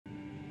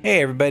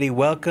Hey everybody,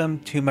 welcome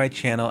to my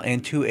channel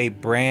and to a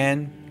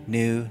brand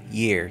new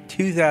year,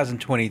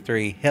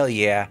 2023, hell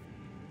yeah.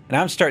 And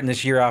I'm starting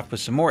this year off with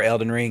some more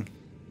Elden Ring.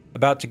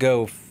 About to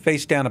go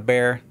face down a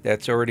bear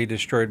that's already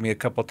destroyed me a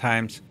couple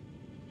times.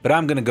 But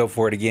I'm going to go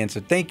for it again, so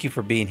thank you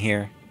for being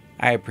here.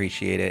 I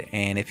appreciate it.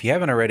 And if you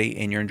haven't already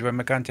and you're enjoying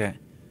my content,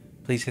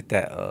 please hit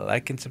that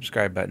like and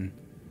subscribe button.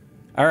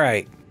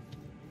 Alright,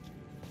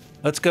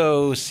 let's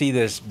go see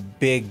this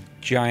big,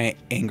 giant,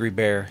 angry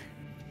bear.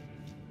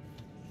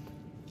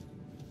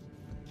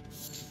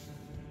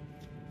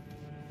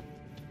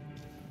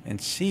 And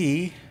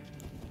see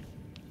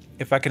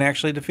if I can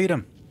actually defeat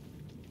him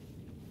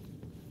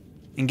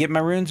and get my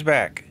runes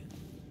back.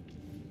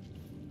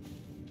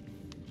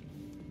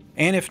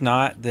 And if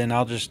not, then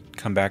I'll just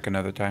come back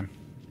another time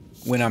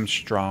when I'm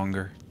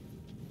stronger.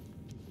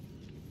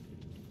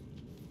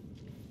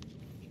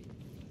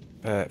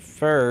 But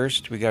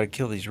first, we gotta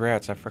kill these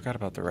rats. I forgot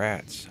about the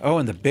rats. Oh,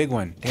 and the big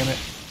one. Damn it.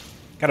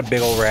 Got a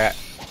big old rat.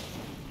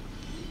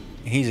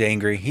 He's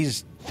angry.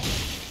 He's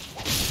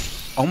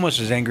almost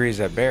as angry as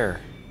that bear.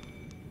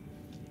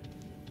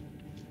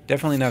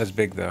 Definitely not as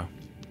big, though.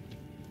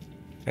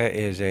 That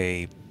is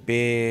a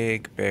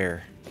big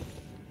bear.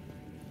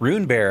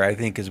 Rune bear, I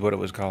think, is what it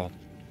was called.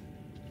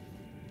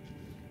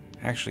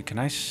 Actually, can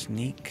I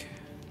sneak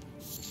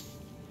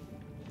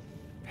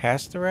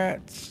past the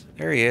rats?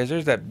 There he is.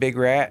 There's that big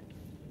rat.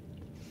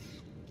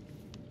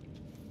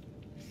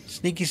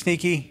 Sneaky,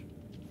 sneaky.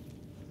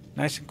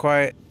 Nice and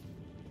quiet.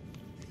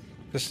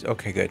 Just,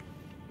 okay, good.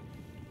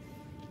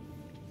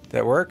 Did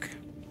that work?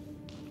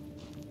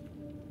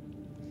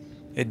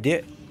 It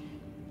did.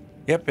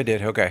 Yep, it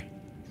did. Okay.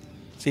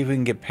 See if we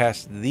can get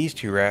past these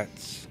two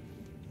rats.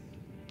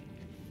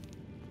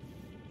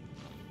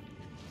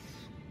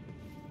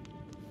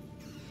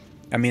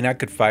 I mean, I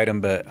could fight them,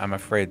 but I'm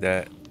afraid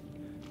that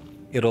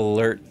it'll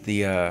alert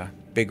the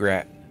big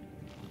rat,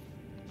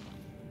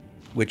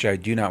 which I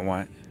do not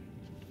want.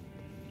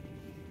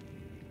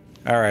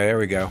 Alright, there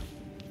we go.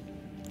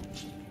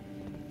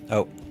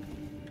 Oh.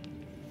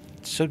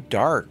 It's so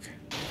dark.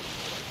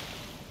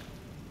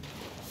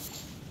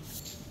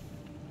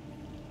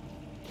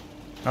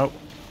 Oh,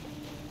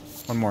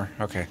 one more.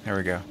 Okay, there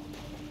we go.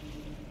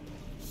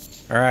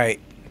 All right.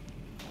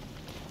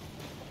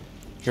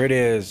 Here it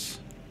is.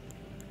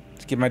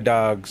 Let's get my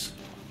dogs.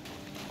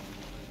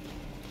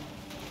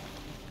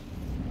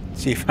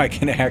 See if I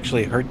can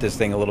actually hurt this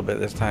thing a little bit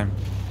this time.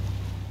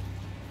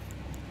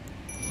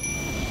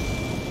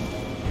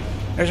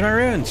 There's my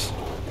runes.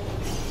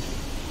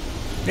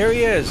 There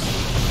he is.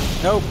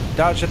 Nope,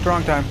 dodged at the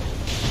wrong time.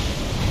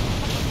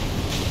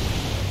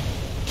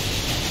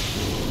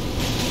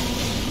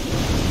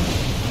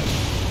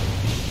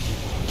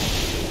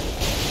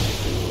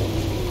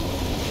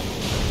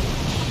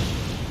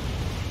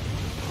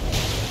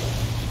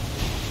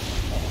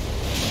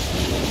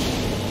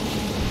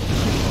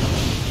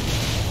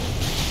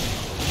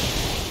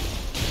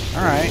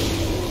 All right.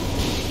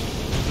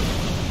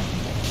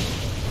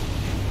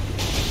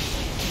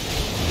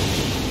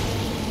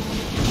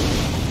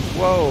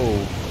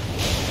 Whoa.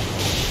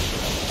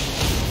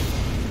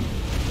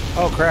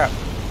 Oh, crap.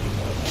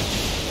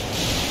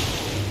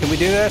 Can we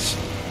do this?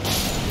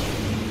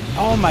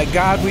 Oh my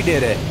God, we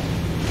did it.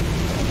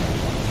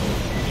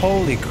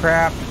 Holy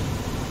crap.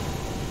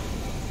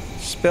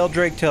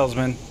 Spelldrake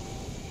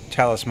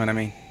Talisman, I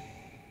mean.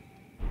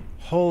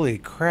 Holy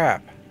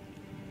crap.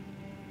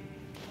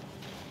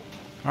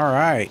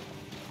 Alright.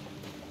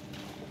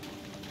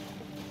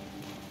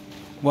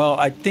 Well,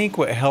 I think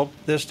what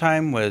helped this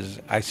time was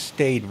I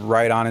stayed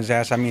right on his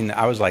ass. I mean,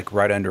 I was like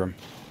right under him.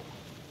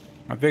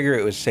 I figure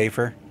it was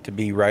safer to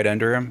be right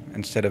under him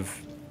instead of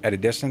at a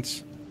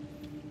distance.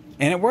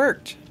 And it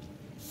worked.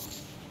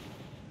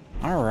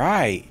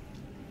 Alright.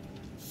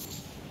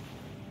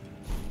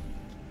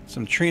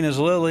 Some Trina's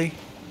Lily.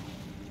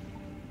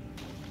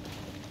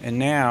 And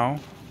now...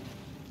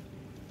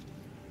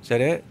 Is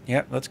that it?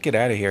 Yep, let's get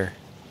out of here.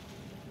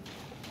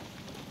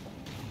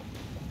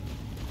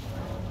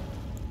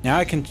 Now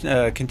I can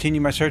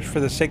continue my search for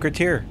the Sacred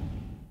Tear.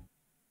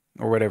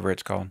 Or whatever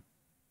it's called.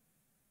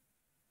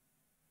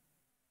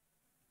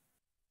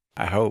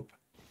 I hope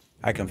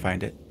I can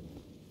find it.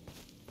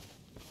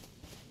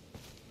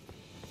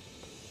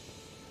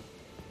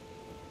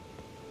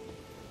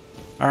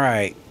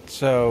 Alright,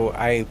 so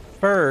I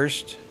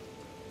first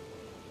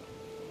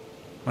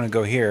want to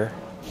go here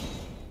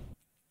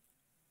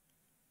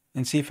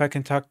and see if I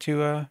can talk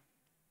to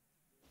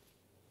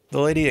the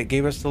lady that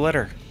gave us the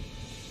letter.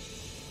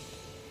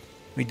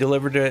 We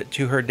delivered it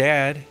to her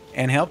dad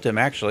and helped him,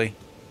 actually.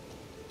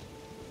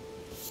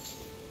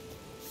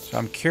 So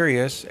I'm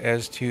curious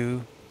as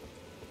to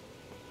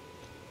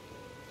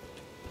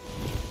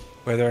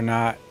whether or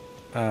not...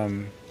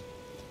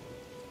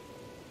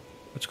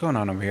 what's going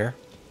on over here?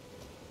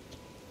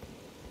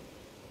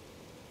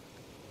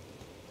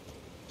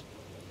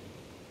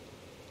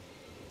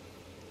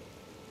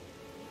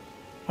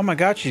 Oh my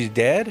God, she's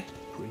dead?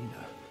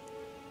 Greener.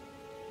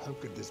 How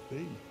could this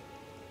be?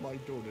 My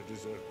daughter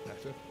deserved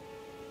better.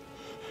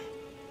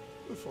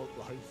 The fault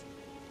lies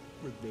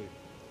with me.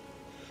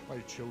 I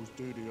chose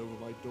duty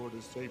over my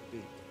daughter's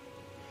safety.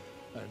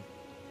 And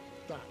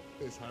that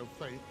is how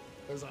fate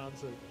has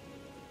answered.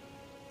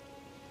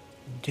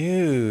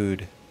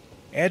 Dude.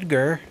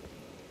 Edgar.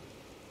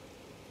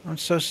 I'm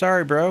so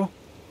sorry, bro.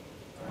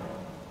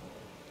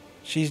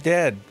 She's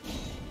dead.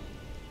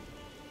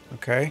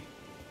 Okay.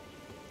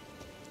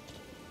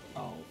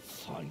 I'll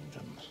find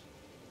them.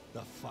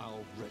 The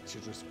foul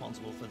wretches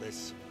responsible for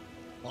this.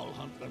 I'll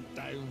hunt them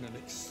down and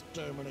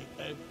exterminate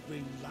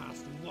every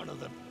last one of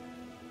them.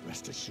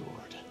 Rest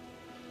assured,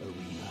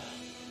 Arena,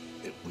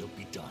 it will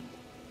be done.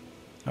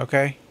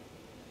 Okay.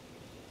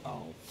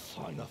 I'll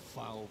find the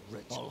foul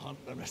wretch. I'll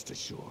hunt them, rest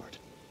assured.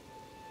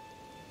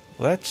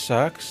 Well, that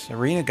sucks.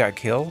 Arena got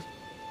killed.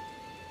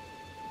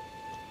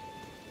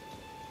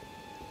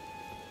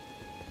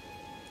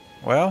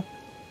 Well,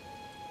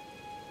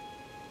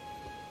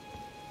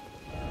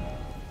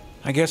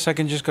 I guess I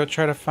can just go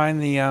try to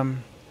find the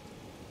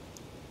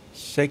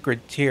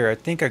sacred tear. I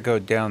think I go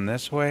down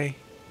this way.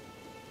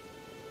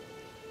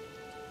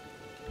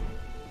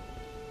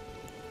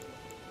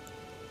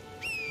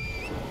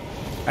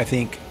 I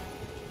think.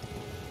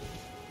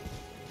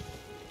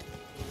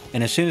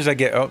 And as soon as I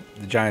get... Oh,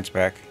 the giant's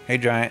back. Hey,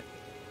 giant.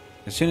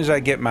 As soon as I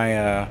get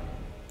my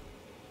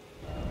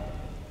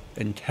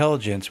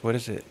intelligence, what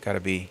is it? Gotta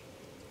be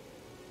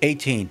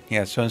 18.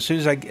 Yeah, so as soon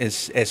as I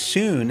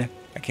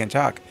can't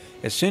talk.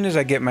 As soon as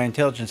I get my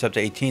intelligence up to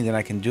 18, then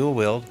I can dual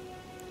wield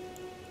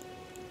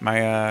my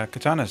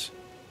katanas.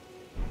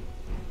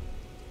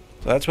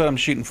 So that's what I'm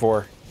shooting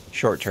for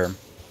short term.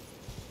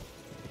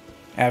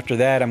 After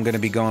that, I'm going to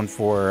be going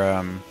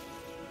for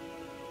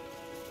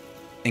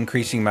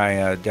increasing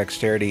my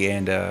dexterity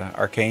and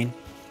arcane,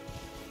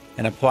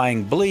 and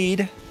applying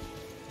bleed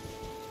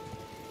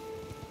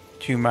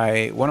to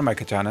one of my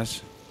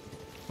katanas.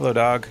 Hello,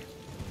 dog.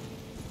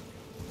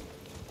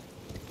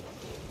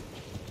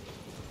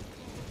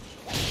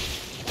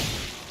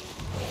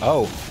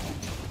 Oh.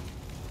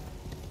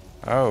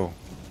 Oh.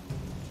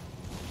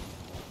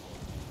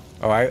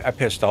 Oh, I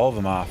pissed all of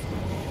them off.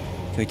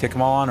 Can we take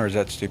them all on, or is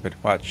that stupid?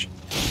 Watch.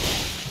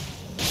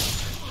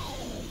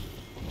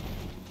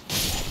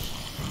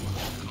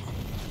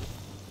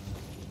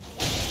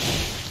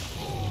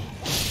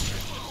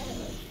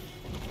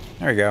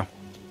 There we go.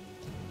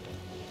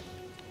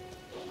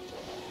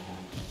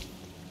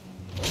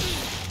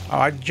 Oh,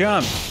 I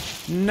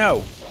jumped.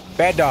 No.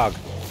 Bad dog.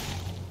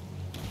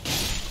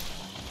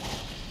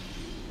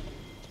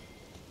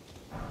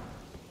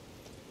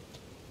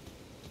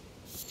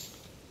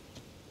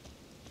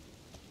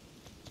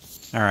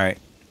 Alright.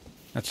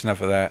 That's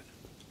enough of that.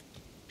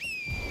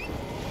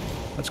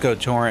 Let's go,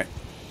 Torrent.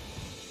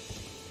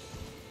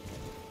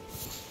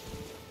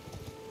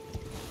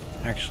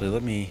 Actually,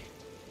 let me...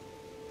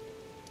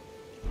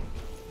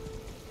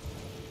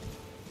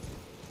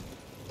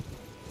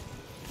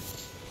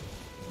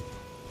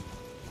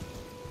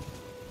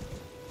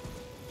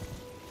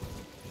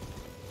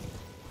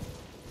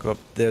 go up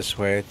this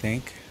way, I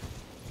think.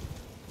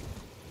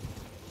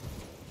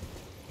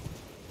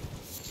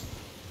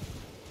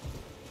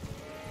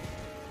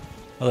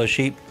 Hello,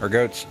 sheep. Or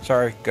goats.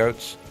 Sorry,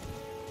 goats.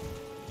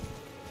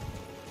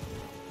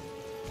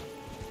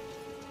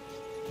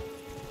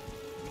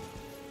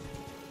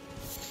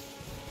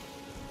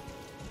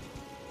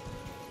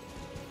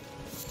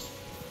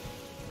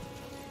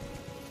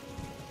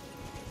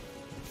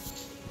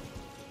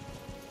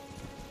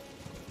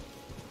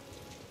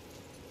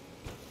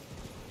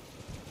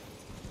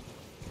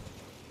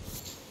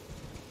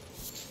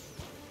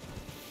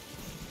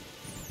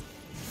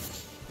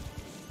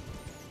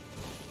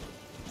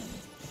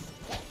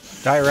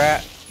 Die,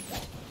 rat.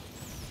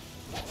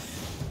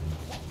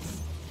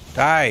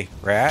 Die,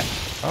 rat.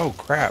 Oh,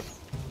 crap.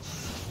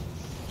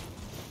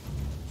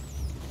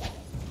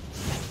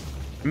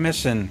 I'm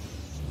missing.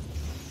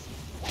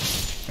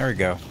 There we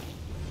go.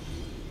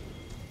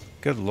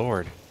 Good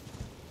lord.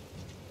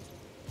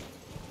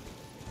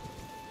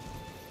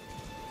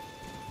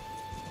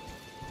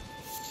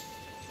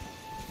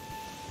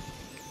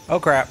 Oh,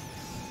 crap.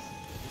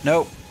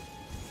 Nope.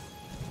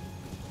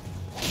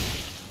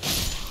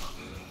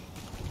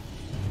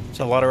 It's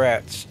a lot of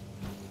rats.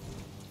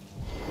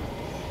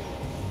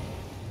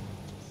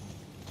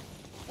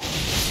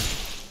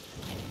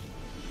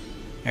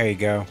 There you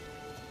go.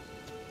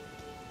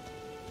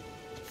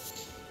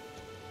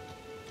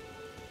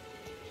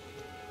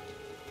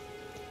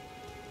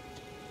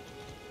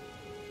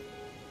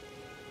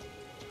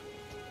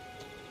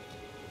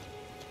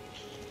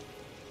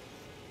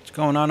 What's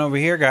going on over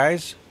here,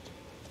 guys?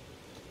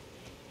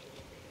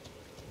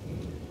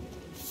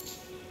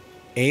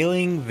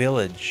 Ailing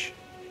Village.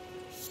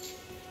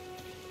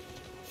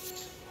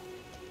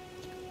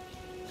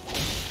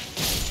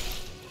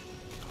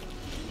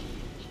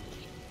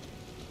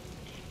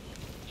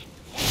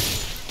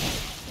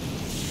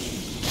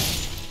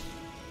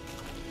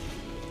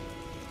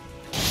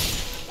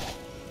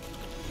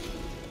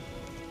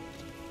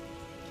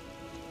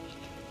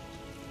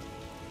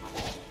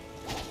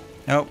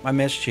 Nope, I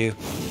missed you.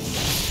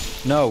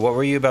 No, what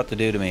were you about to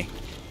do to me?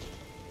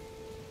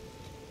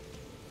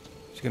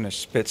 It's gonna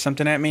spit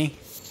something at me.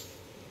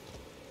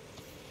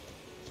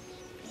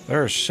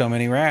 There are so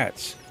many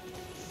rats.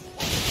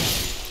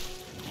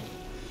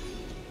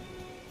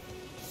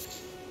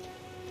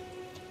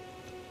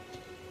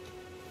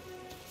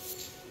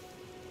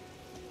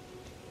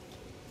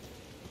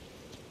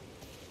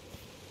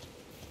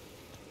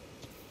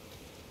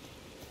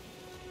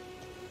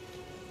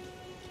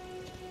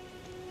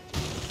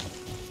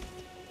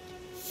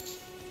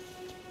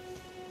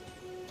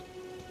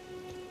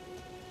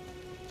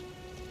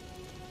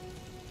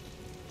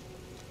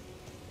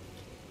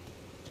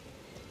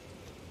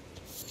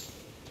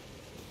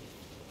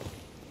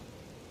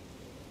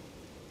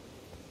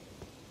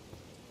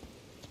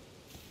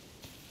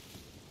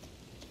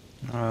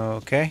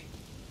 Okay.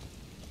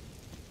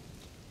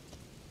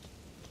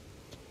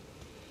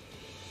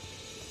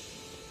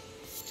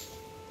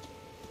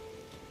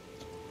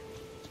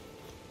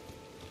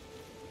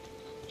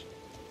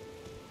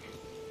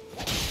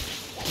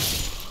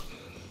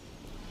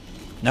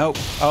 Nope.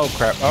 Oh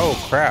crap.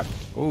 Oh crap.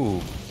 Ooh.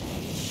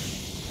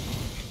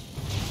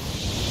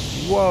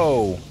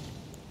 Whoa.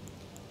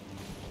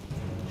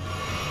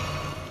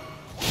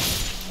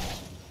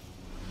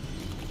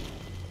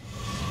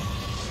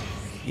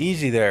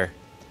 Easy there.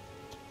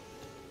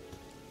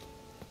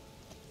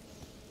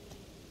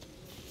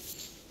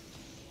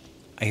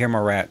 I hear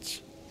more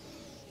rats.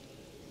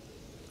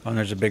 Oh, and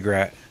there's a big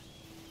rat.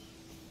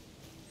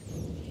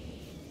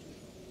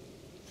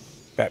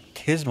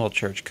 Baptismal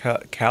church.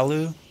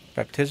 Kalu?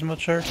 Baptismal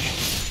church?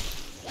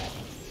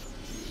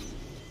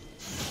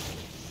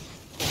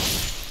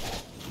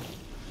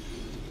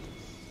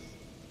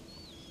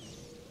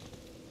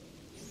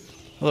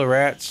 Hello,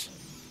 rats.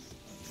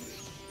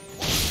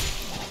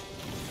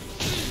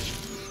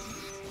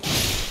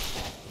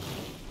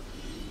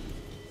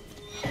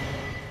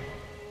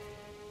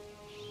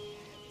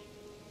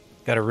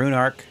 Got a rune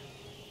arc.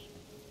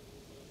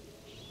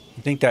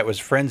 I think that was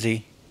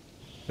frenzy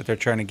that they're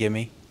trying to give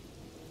me,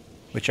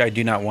 which I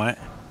do not want.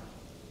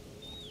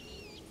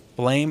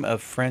 Flame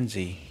of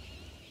frenzy.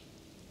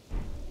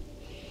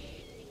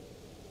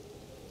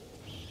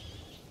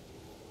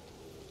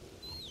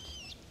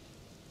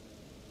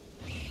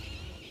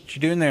 What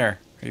you doing there?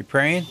 Are you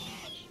praying?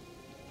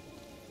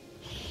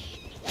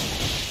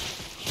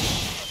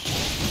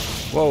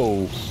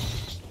 Whoa.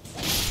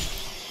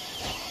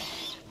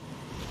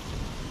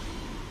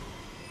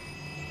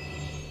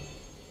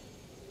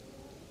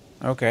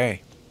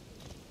 Okay.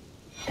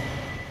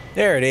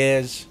 There it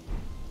is.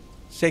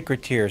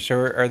 Sacred tear. So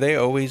are they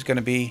always going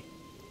to be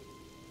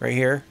right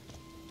here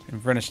in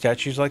front of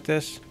statues like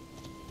this?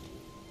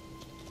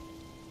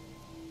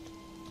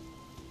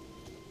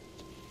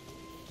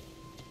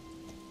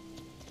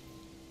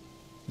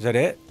 Is that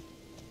it?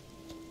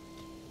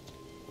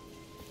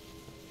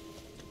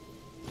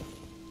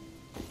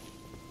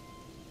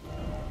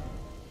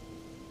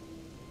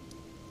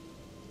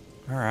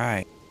 All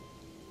right.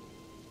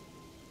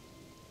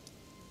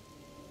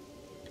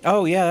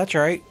 Oh, yeah, that's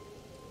right.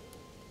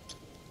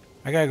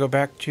 I gotta go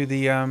back to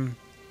the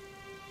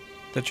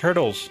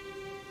turtles.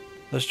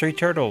 Those 3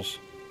 turtles.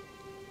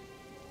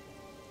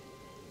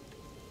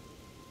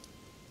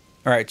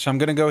 Alright, so I'm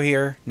gonna go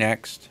here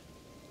next.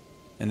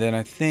 And then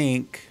I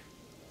think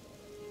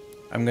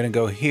I'm gonna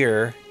go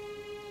here,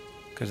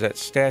 because that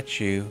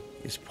statue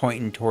is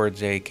pointing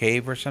towards a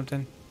cave or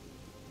something.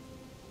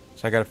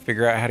 So I gotta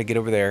figure out how to get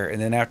over there.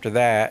 And then after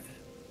that...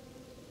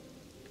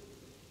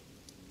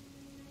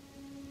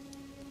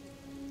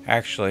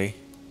 Actually...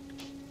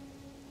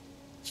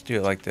 Let's do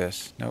it like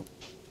this. Nope.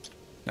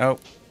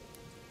 Nope.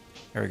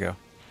 There we go.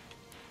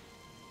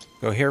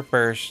 Go here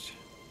first.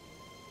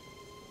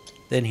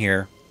 Then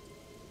here.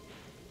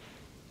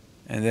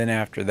 And then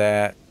after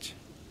that...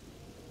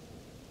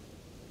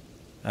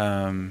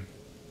 I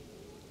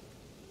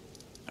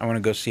want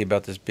to go see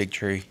about this big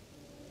tree.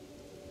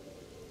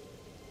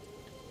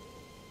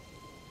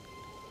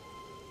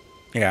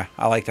 Yeah,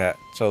 I like that.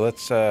 So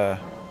let's go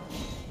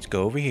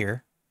over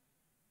here.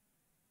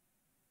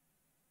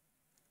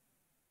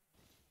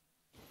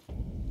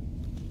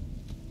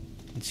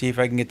 And see if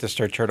I can get this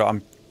star turtle.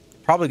 I'm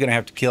probably going to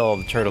have to kill all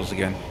the turtles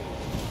again.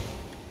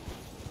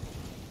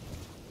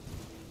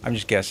 I'm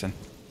just guessing.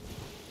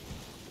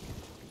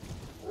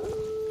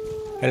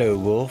 Hello,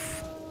 wolf.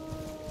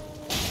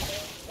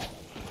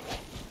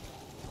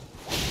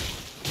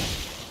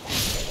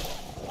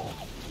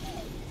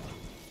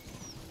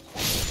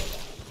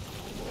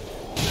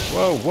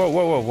 Whoa, whoa,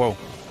 whoa, whoa, whoa.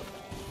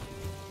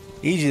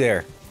 Easy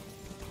there.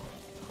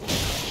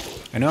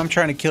 I know I'm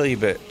trying to kill you,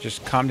 but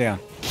just calm down.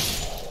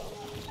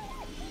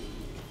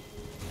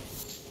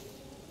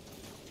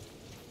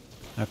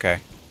 Okay.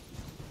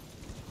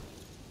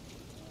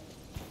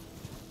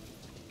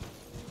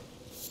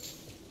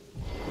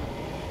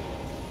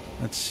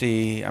 Let's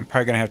see. I'm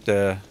probably going to have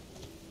to...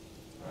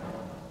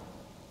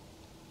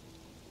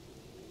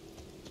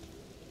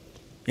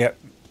 Yep.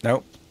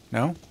 Nope.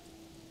 No?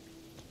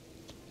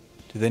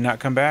 Do they not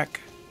come back?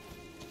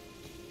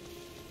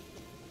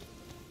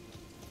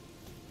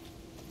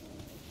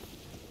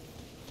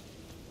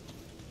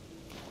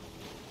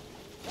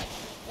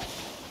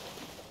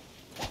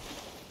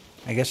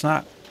 I guess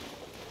not.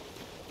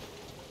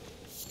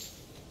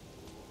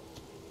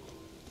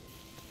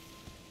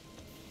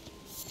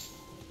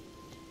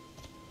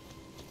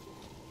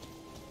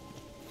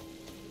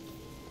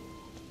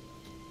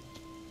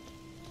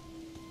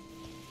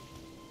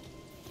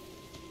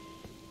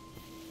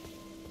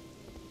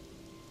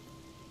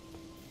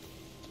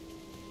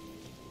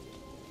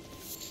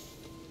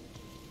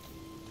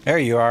 There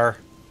you are.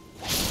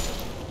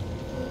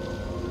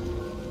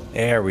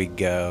 There we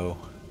go.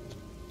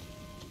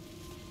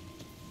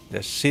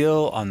 The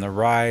seal on the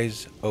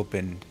rise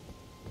opened.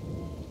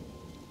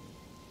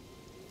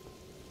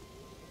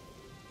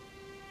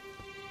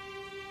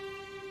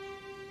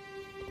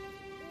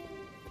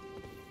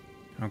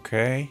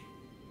 Okay.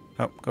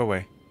 Oh, go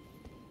away.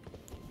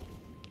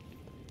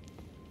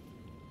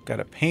 Got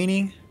a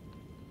painting.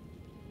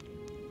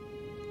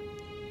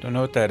 Don't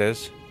know what that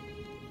is.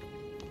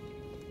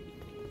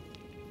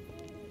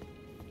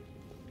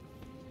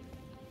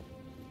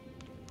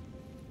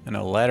 And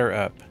a ladder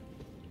up.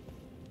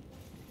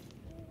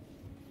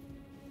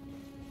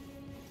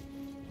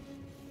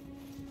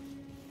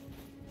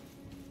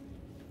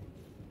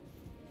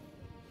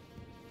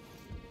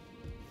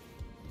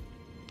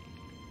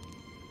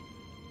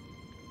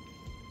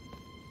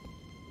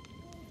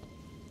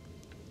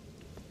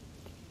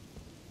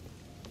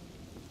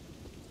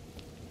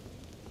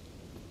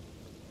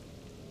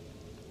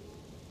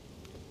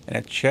 And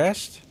a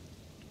chest?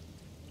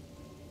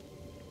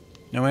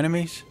 No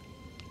enemies?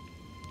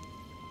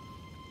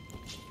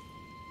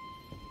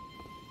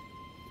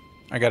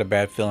 I got a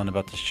bad feeling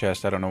about this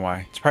chest. I don't know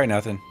why. It's probably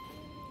nothing.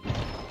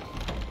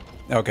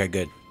 Okay,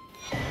 good.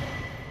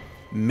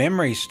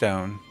 Memory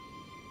stone.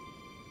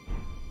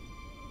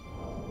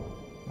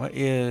 What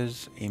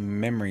is a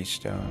memory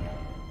stone?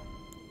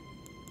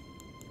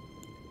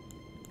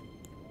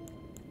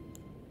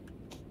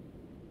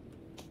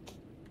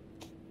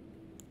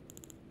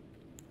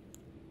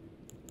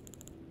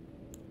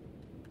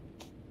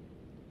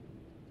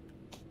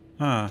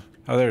 Huh.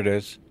 Oh, there it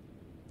is.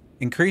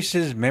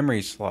 Increases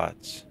memory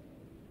slots.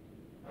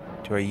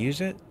 Do I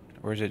use it?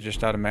 Or is it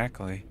just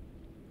automatically?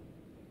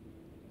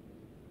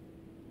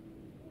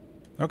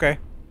 Okay.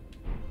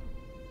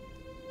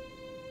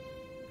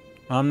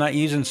 Well, I'm not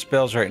using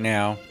spells right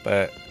now,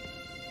 but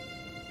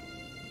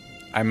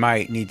I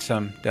might need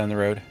some down the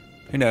road.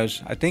 Who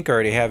knows? I think I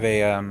already have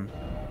a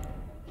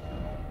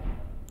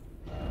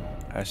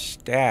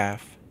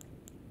staff.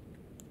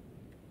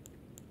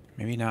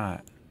 Maybe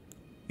not.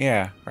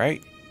 Yeah,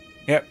 right?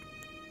 Yep.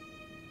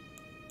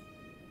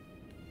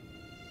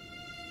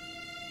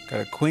 Got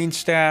a queen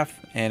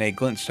staff and a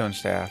glintstone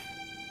staff.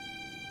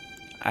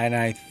 And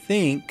I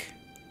think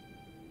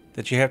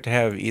that you have to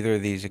have either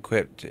of these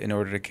equipped in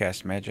order to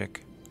cast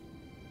magic.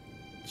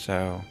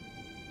 So,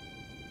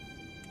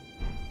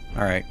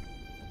 alright.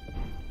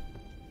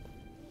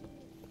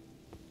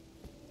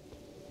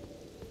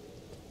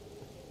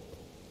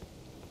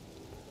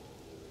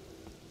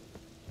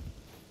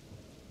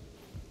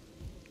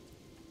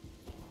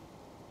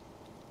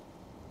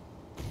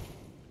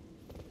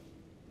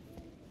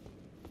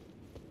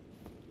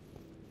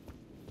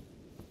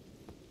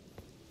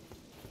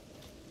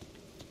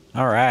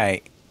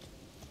 Alright.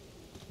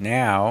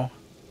 Now,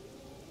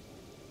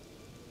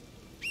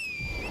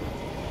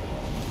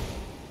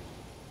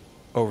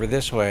 over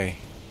this way.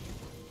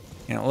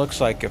 And it looks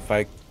like if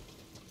I...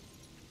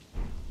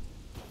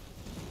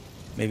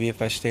 Maybe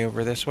if I stay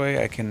over this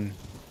way, I can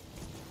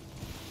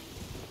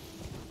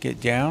get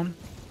down.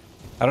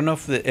 I don't know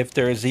if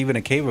there is even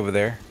a cave over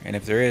there. And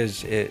if there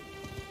is, it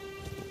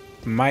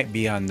might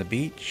be on the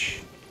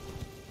beach.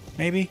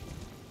 Maybe?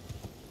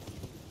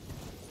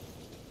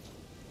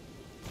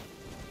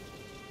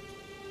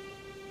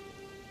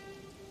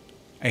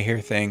 I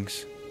hear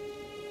things.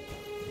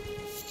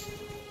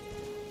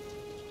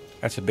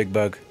 That's a big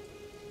bug.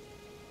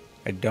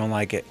 I don't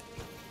like it.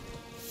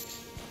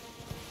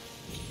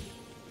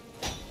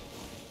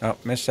 Oh,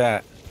 missed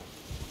that.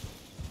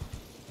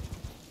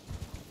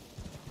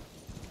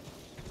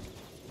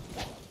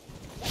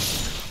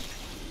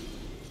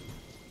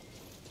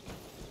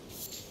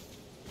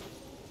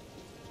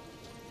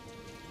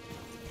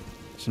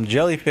 Some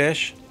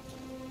jellyfish.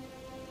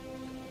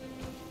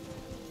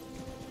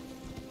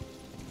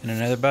 And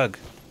another bug.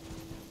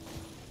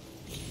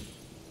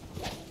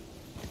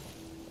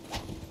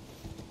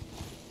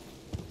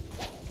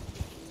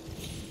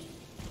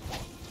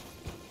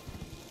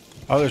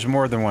 Oh, there's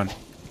more than one.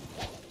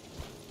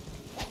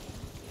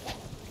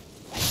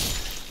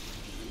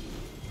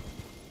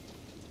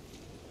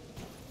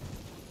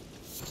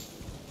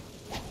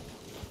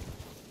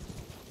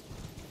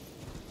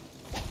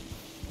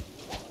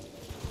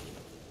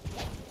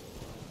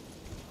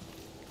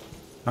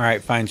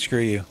 Alright, fine, screw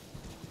you.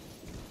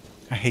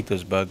 I hate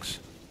those bugs.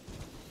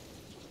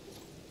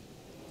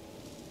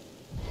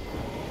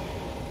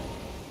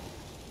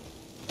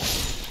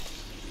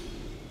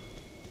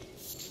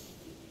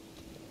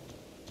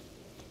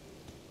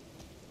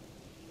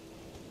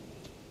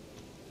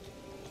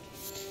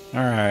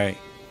 Alright.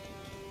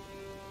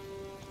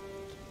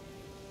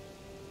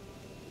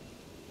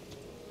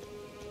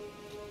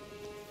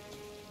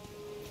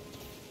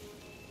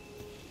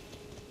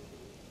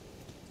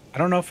 I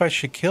don't know if I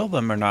should kill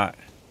them or not.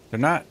 They're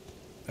not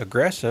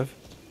aggressive.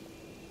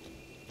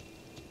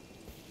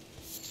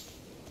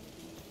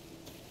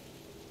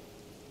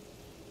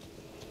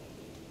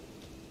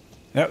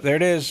 Yep, there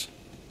it is.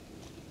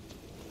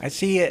 I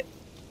see it.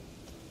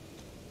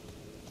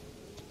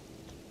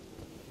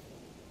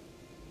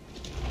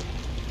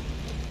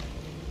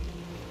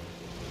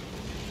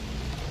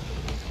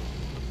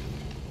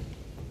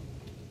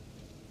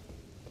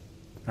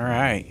 All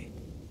right.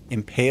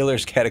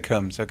 Impaler's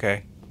Catacombs.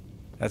 Okay.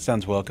 That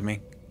sounds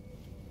welcoming.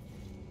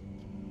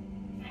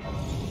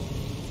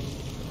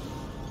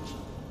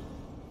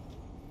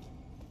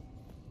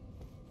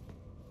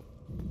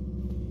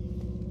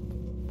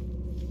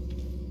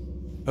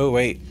 Oh,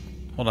 wait.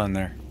 Hold on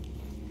there.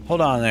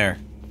 Hold on there.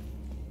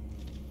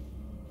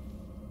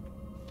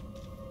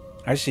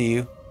 I see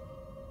you.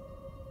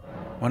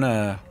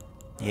 Wanna...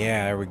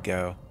 Yeah, there we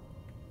go.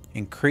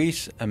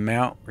 Increase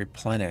amount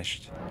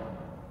replenished.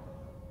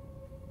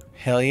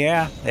 Hell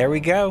yeah. There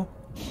we go.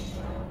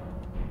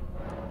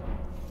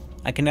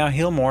 I can now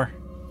heal more.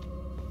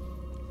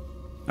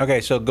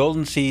 Okay, so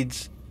golden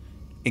seeds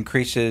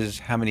increases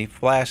how many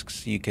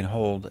flasks you can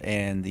hold,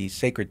 and the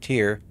sacred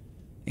tear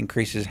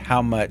increases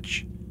how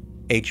much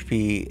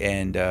HP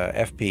and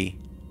FP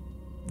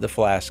the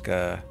flask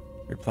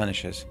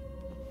replenishes.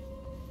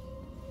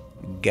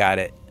 Got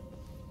it.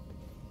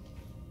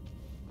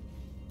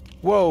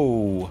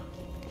 Whoa!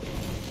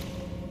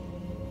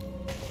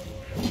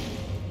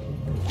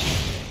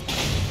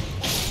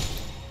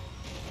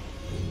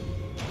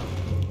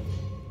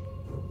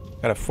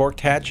 Got a forked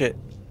hatchet.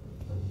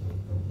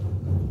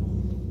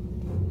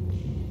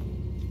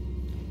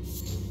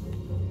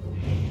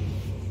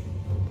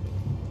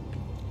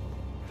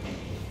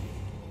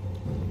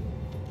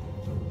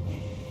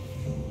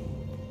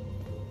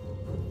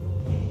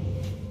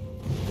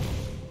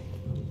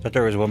 Thought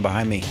there was one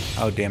behind me.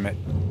 Oh, damn it.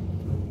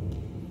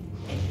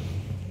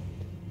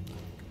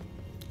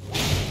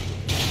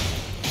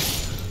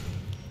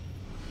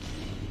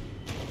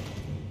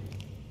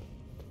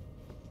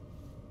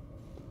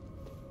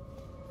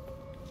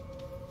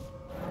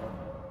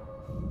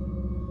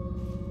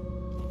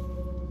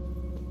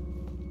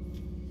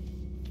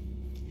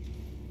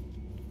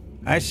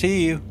 I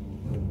see you.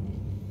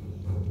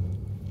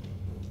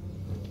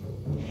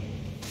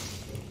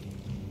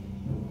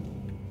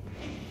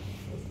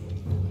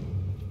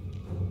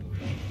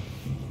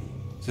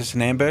 Is this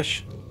an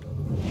ambush?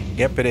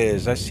 Yep, it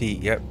is. I see.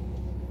 Yep.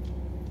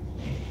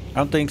 I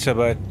don't think so,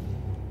 bud.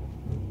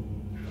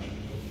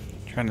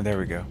 Trying to. There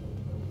we go.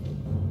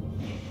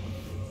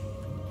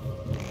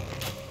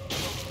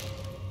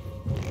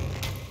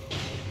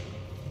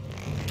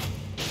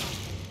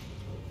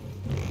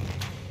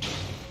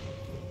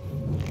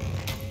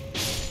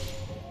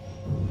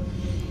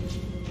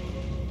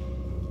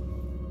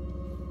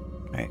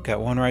 Alright, got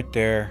one right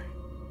there.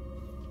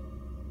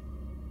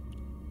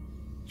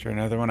 Is there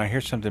another one? I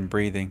hear something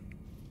breathing.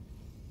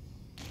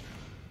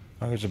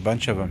 Oh, there's a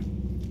bunch of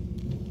them.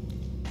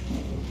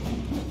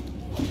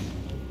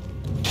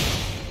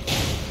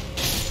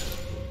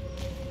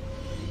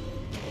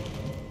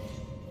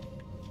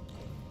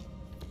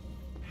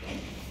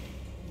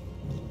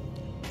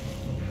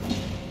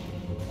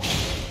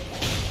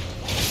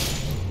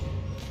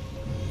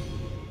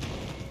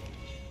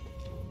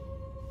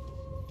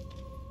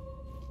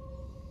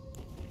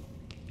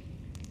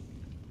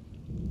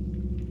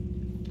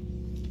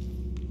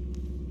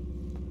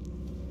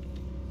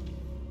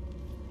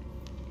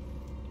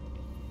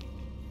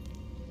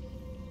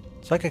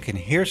 It's like I can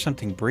hear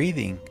something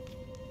breathing.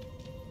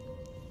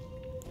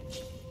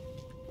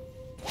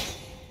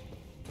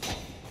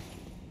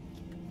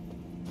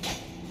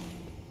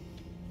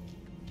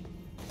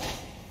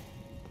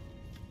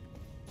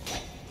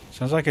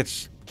 Sounds like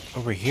it's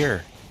over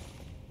here.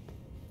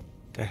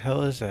 The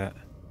hell is that?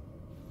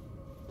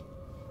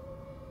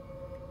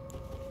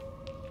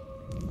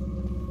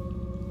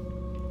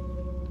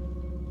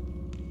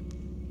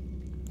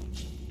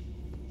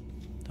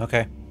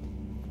 Okay.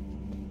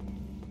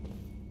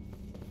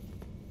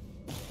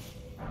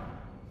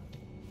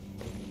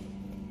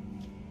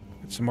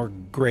 Got some more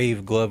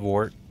grave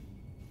glovewort.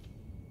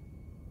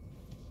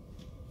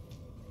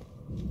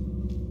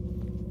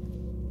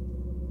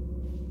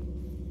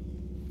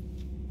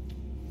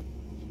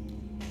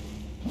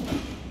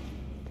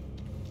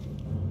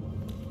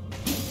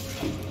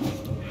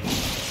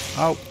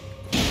 Oh.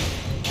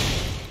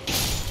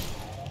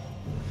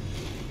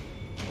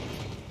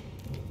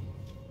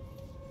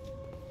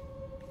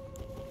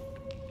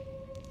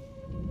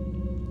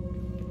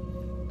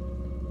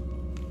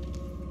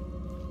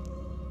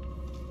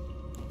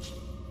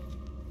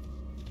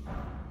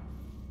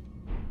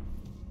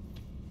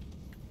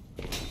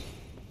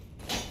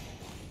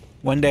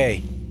 One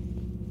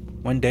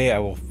day I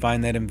will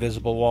find that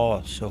invisible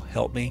wall, so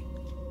help me.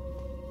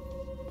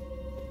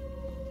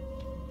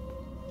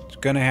 It's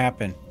gonna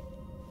happen.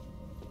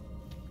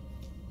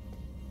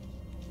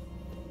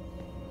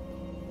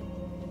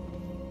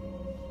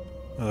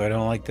 Oh, I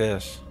don't like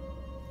this.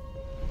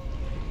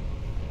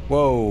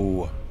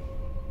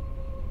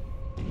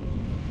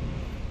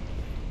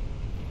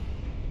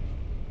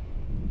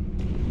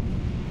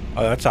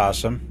 Oh, that's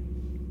awesome.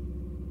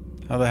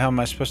 How the hell am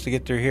I supposed to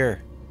get through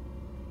here?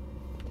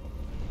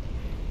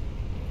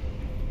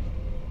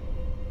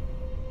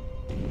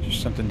 Is there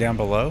something down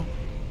below?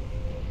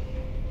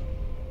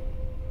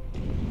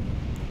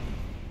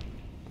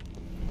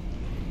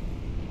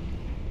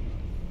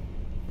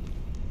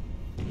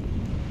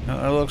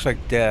 No, it looks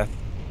like death.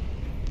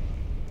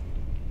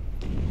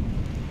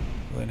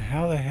 Then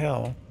how the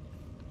hell?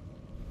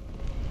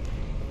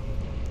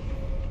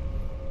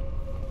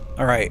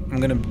 Alright,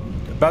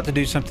 about to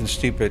do something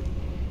stupid.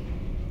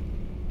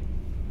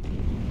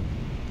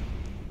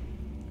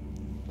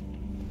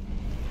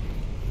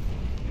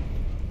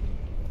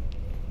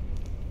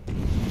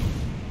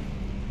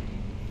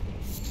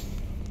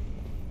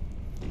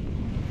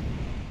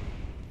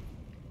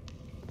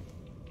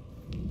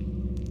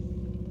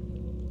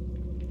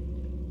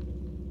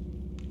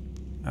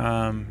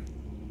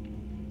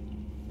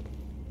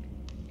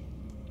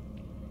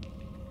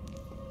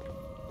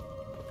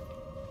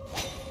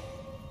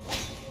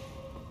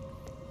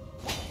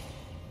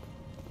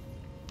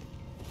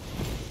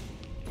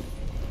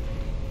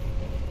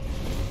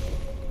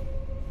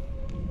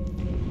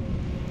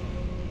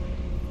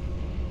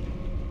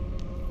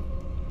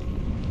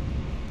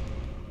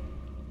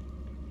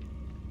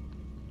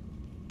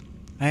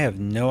 I have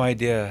no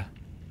idea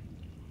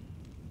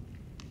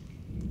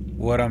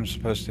what I'm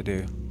supposed to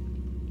do.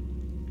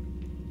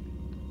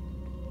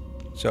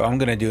 So I'm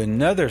gonna do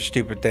another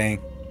stupid thing.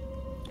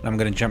 I'm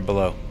gonna jump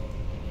below.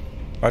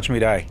 Watch me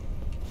die.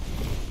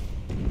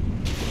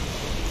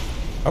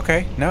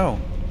 Okay, no.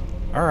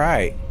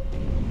 Alright.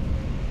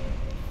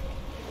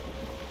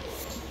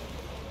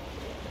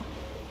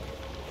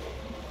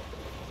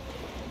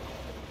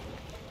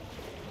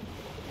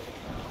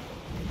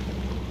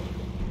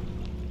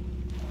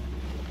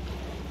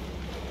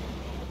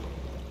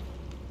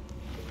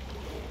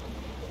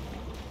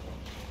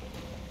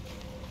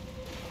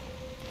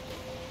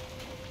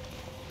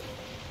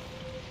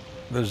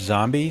 Those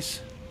zombies?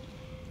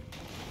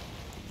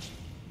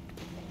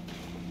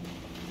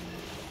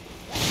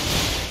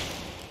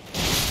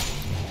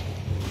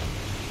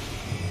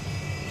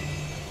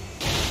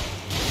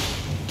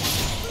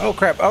 Oh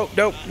crap. Oh,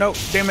 no, no,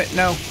 damn it,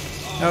 no.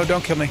 No,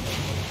 don't kill me.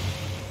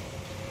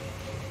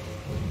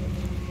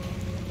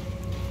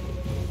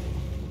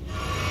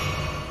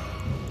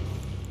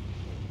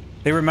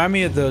 They remind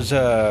me of those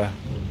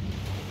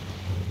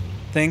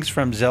things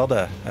from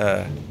Zelda.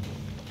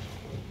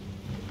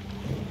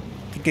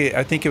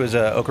 I think it was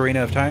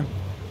Ocarina of Time.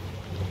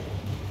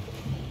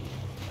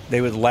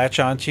 They would latch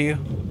onto you.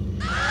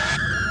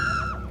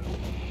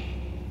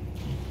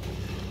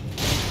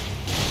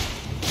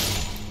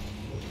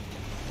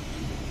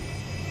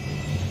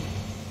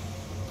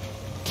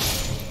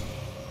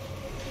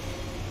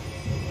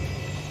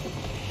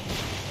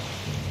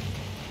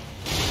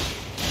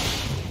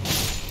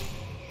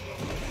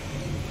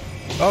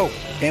 Oh,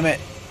 damn it.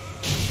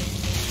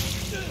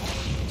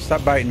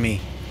 Stop biting me.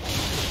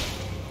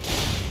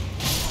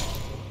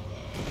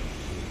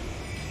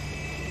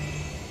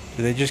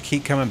 Do they just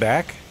keep coming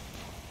back?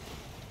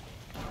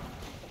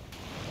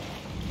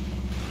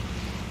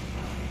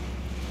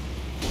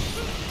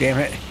 Damn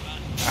it.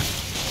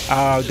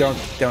 Oh,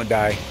 don't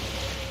die.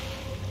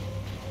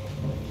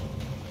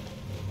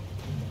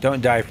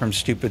 Don't die from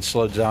stupid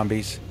slow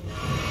zombies.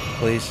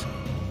 Please.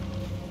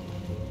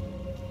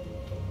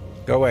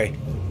 Go away.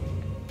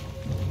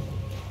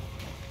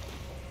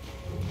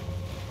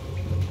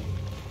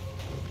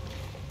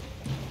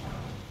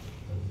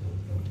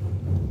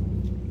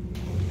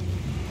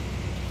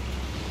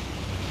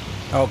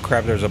 Oh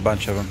crap, there's a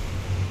bunch of them.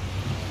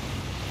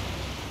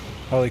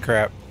 Holy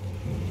crap.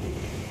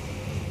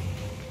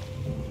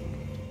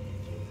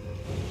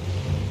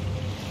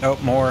 Oh,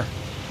 more.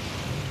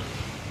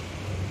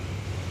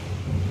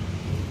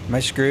 Am I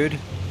screwed?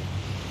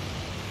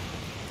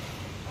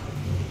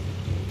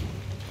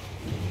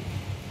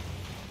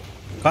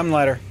 Climb the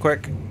ladder,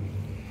 quick.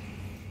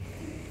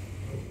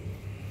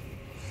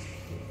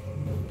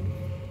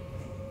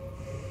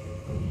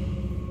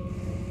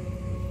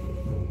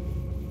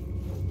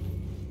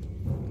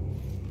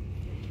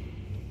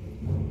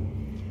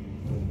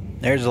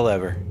 There's the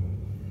lever.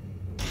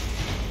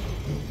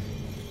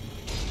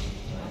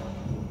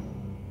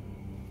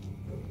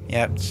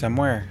 Yep,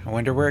 somewhere. I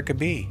wonder where it could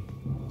be.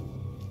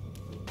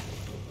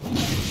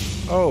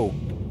 Oh.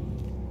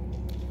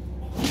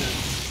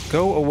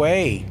 Go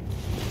away.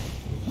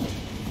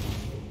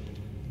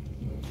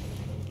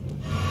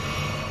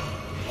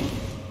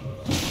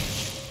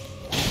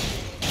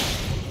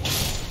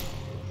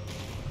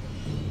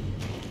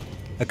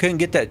 I couldn't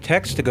get that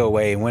text to go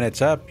away. When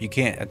it's up, you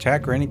can't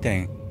attack or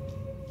anything.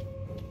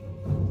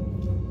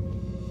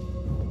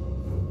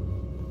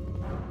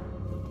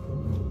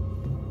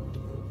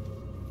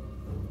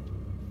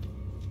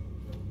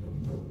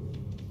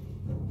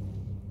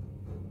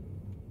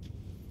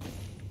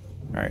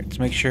 Alright, let's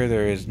make sure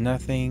there is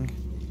nothing.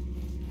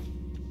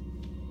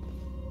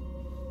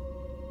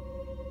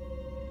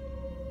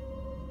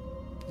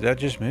 Did that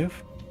just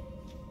move?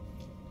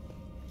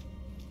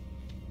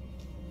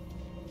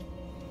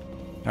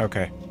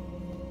 Okay.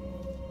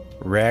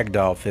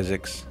 Ragdoll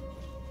physics.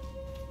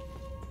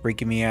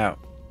 Freaking me out.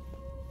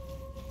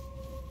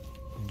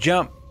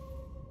 Jump!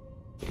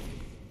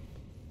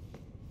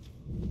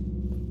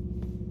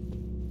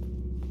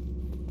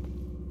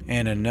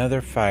 And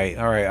another fight.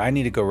 Alright, I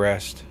need to go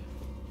rest.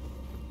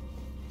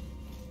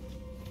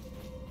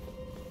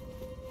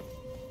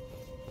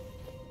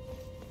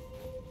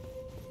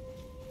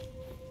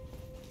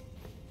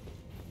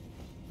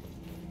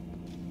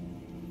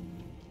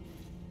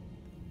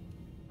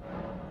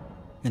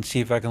 And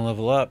see if I can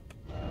level up.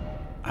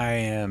 I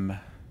am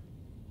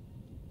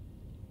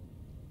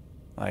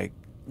like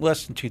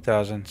less than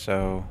 2,000,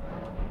 so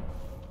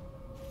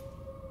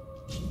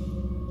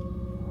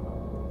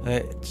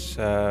let's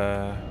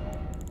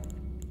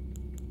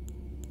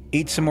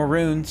eat some more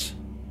runes.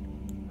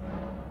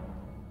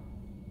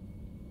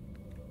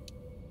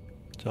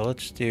 So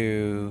let's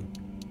do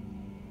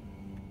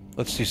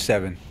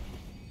 7.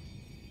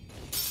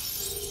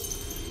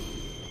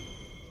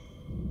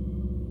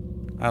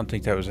 I don't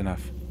think that was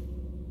enough.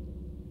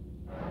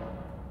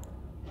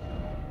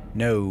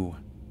 No.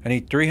 I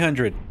need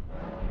 300.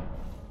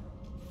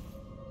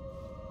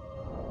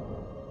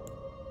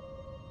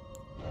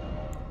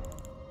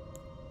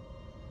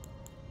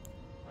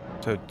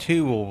 So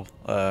 2 will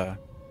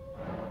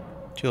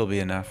be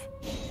enough.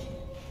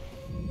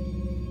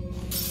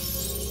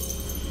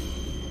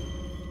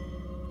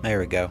 There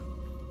we go.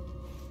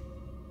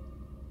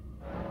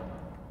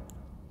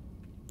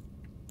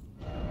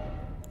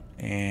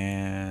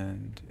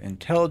 And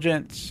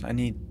intelligence, I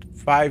need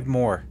 5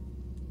 more.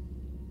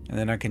 And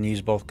then I can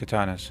use both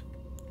katanas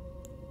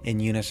in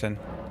unison.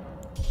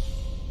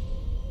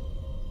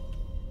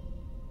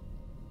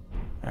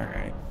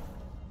 Alright.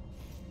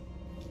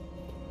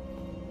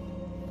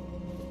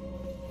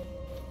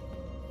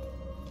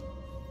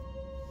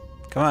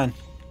 Come on.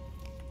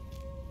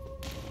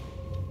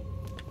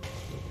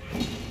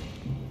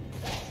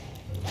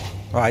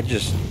 Oh,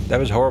 that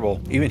was horrible.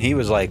 Even he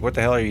was like, what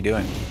the hell are you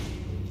doing?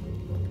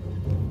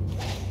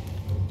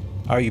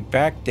 Oh, you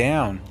back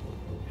down.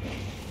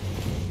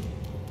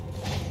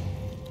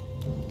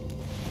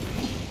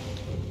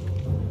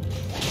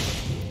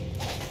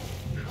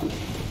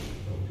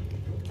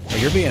 Oh,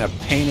 you're being a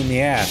pain in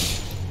the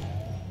ass.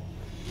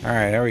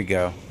 Alright, there we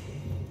go.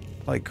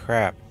 Holy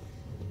crap.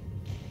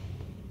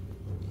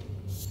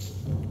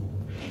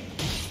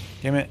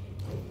 Damn it.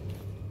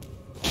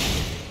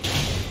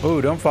 Oh,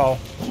 don't fall.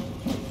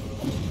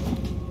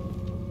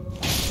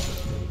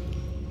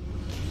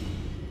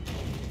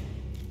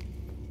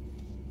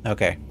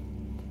 Okay.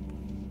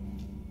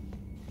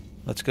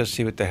 Let's go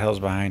see what the hell's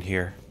behind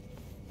here.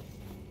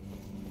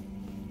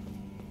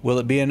 Will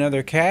it be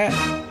another cat?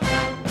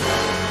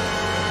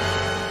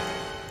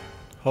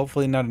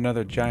 Hopefully not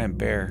another giant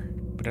bear.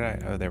 What did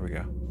I... Oh, there we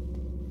go.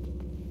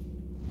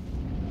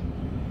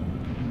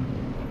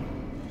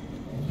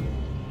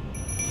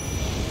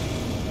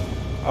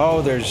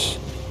 Oh, there's...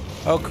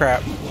 Oh,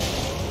 crap.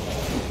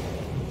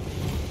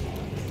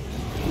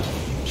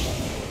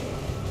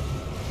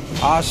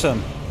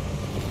 Awesome.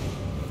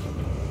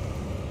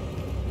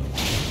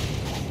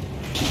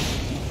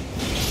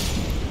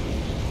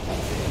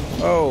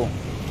 Oh.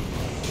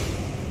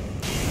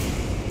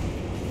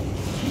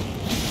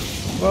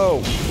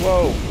 Whoa,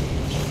 whoa.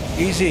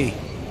 Easy.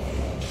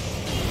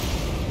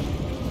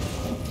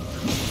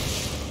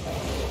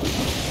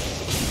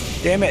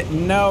 Damn it,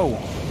 no.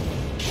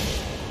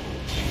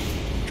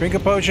 Drink a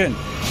potion.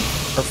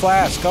 Or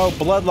flask. Oh,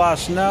 blood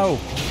loss, no.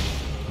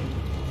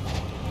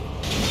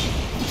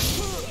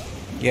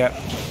 Yep.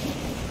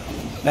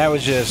 That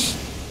was just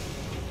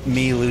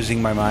me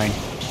losing my mind.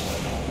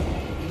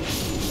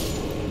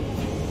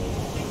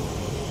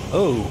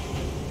 Oh.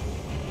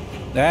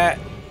 That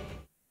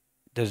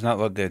does not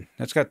look good.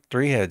 That's got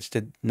 3 heads.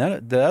 None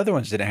of the other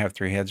ones didn't have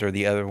 3 heads, or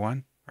the other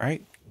one,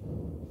 right?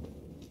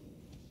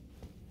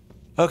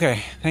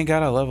 Okay, thank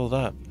God I leveled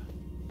up.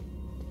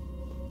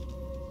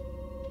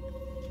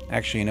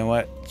 Actually, you know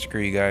what?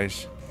 Screw you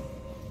guys.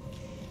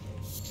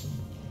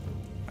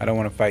 I don't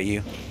want to fight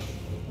you.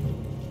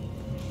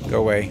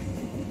 Go away.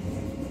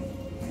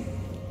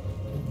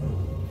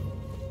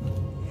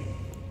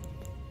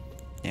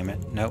 Damn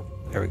it. Nope.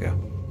 There we go.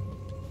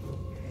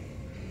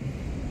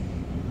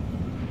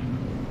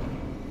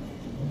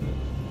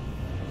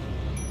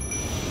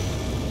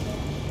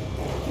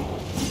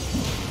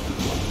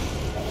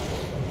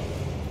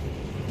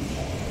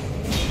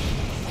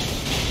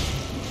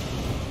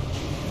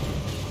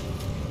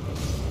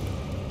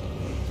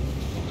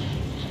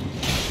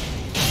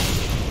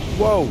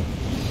 Whoa!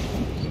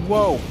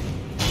 Whoa!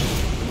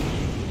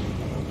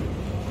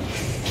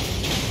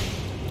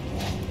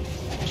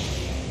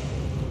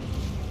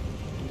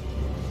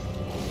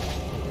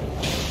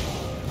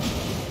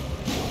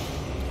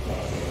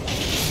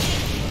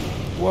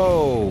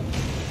 Whoa!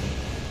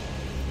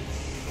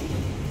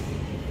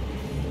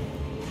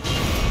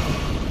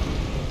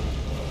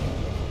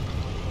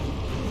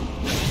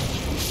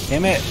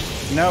 Damn it!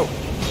 No!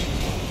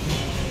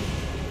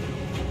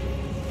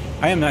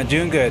 I am not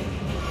doing good.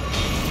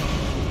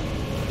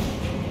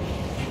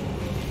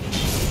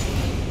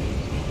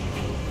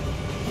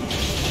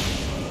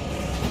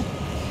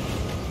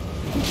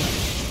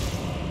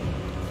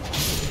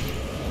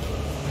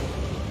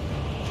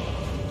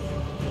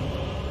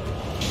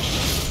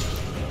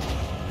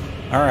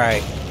 All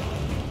right.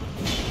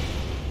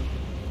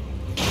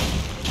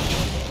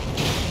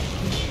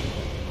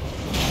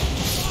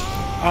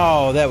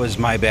 Oh, that was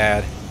my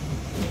bad.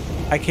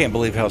 I can't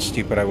believe how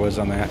stupid I was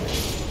on that.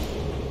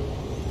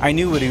 I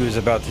knew what he was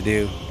about to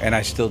do, and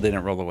I still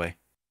didn't roll away.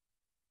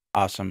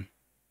 Awesome.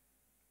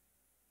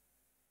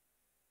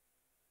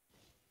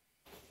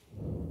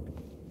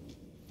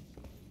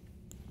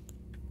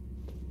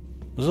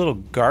 Those little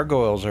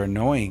gargoyles are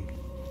annoying.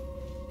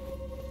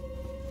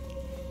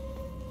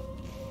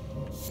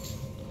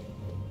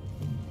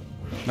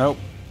 Nope.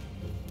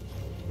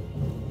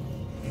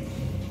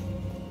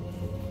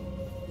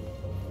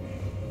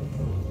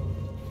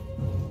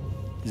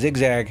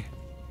 Zigzag.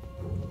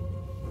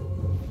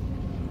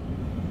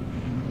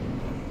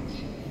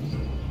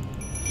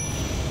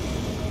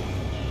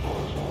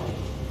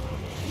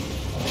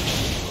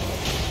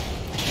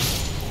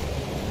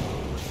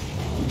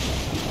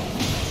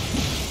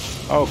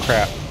 Oh,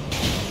 crap.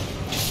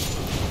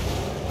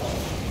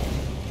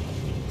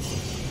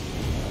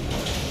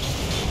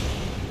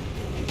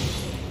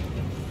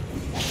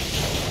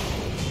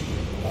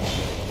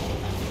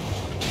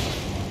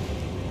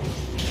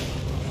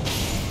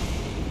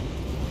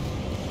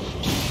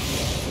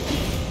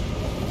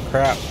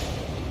 Crap.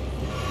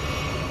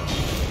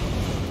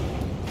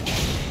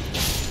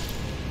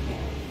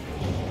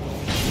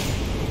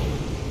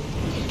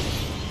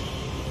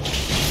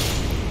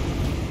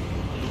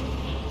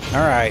 All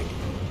right.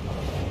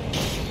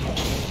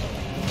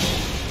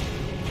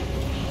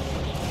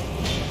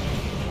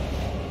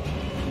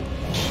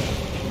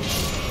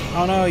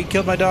 Oh no, he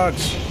killed my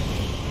dogs.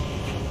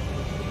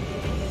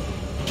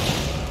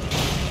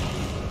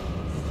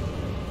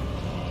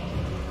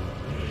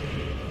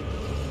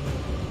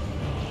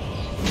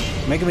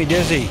 Making me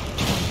dizzy.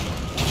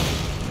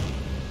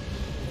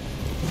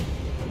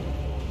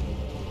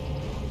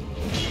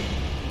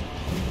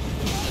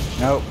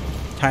 Nope.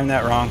 Timed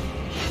that wrong.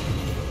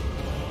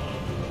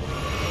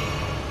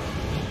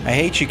 I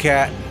hate you,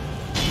 cat.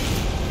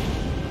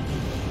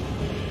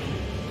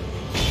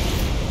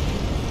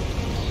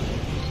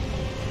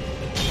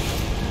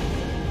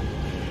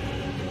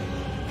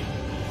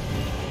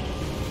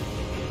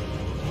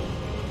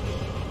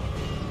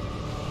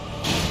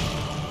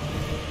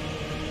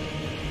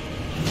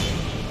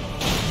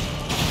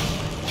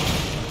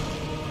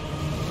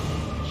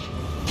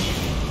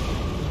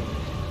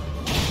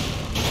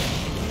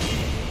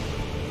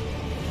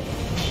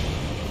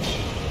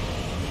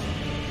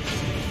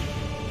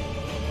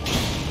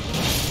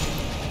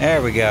 There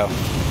we go.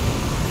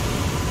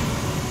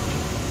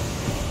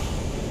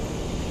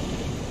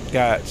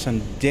 Got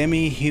some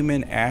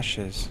demi-human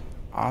ashes.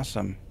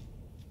 Awesome.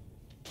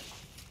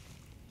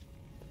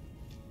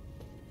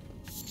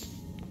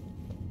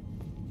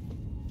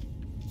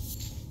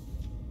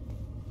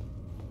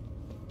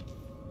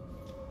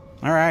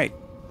 All right.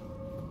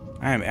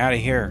 I am out of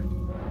here.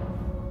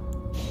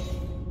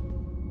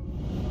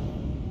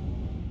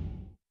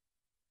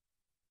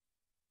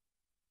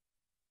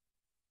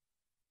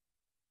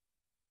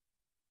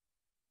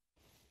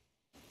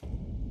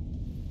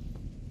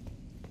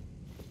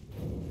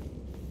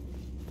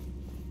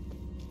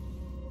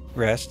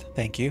 Rest.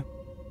 Thank you.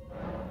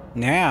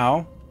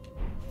 Now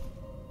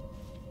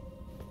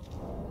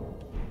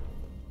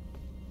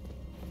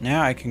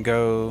I can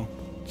go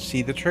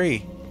see the tree,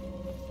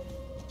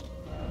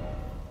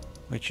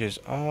 which is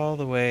all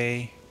the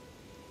way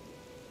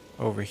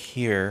over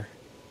here.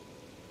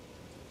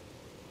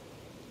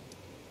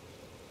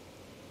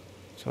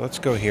 So let's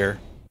go here,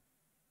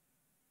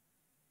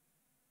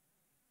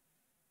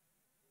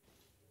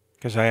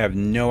 because I have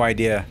no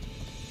idea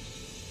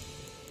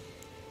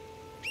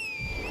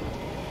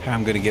how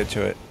I'm going to get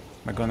to it.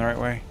 Am I going the right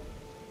way?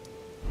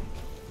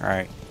 All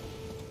right.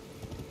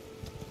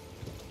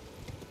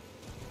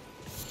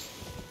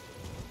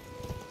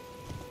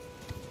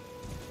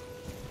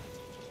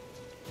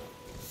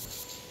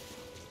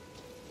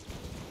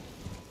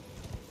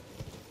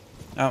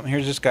 Oh,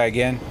 here's this guy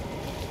again.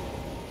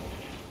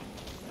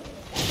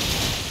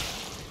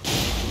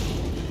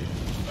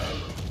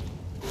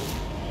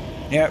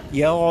 Yep,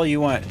 yell all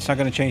you want. It's not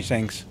going to change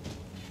things.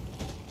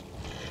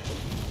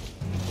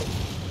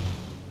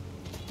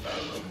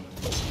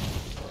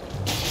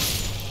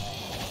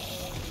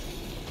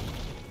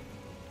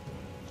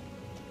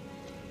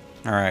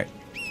 All right.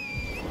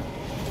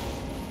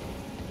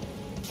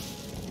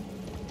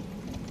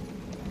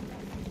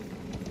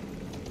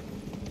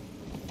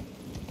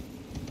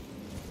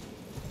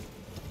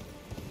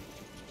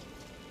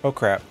 Oh,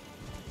 crap.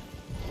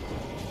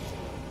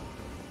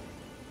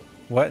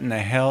 What in the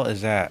hell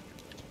is that?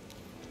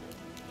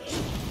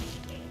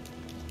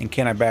 And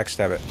can I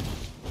backstab it?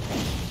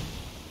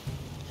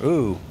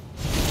 Ooh.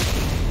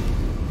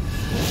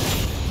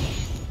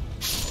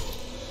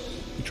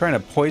 You trying to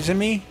poison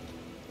me?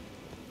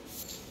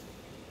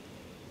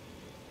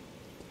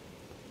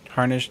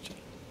 Tarnished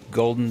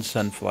golden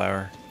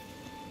sunflower.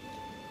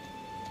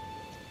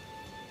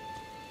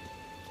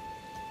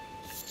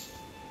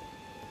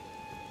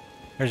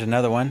 There's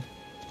another one.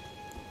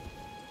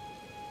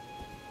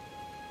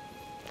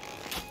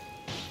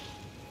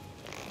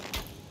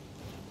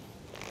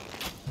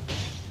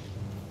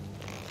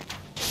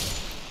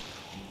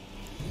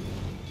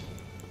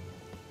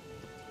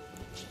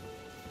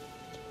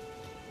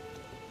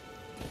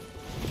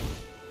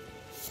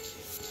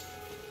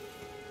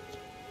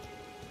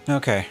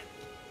 Okay.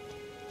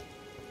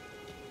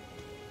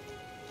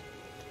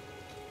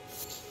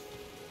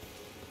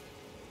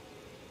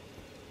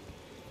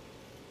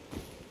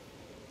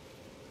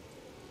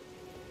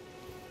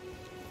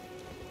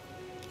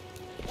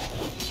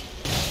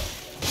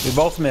 We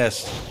both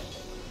missed.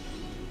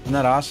 Isn't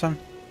that awesome?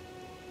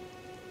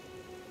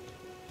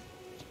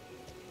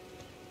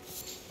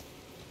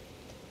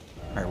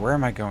 Alright, where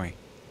am I going?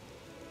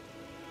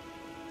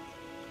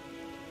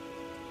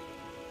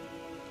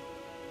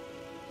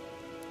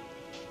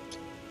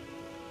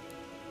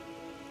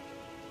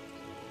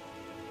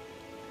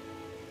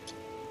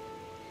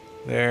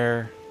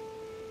 There.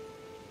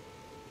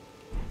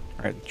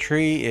 Alright, the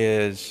tree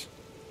is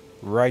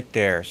right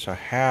there. So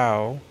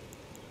how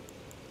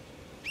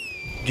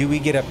do we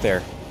get up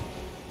there?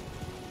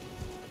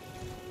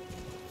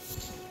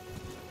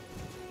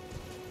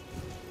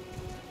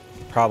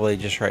 Probably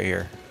just right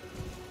here.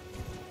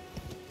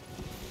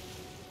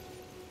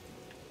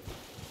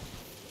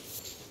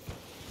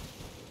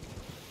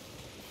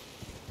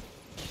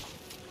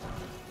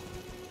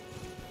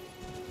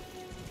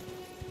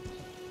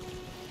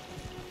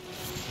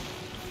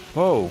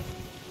 Whoa.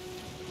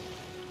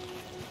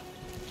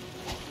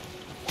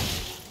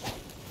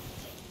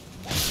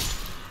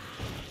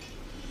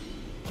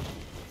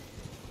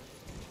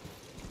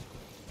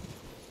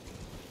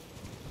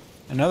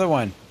 Another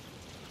one.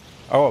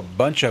 Oh, a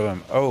bunch of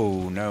them.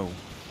 Oh, no.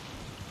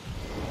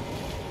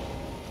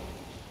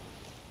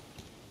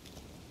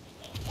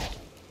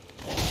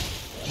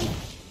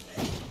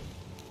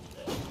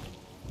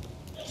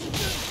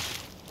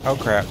 Oh,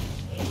 crap.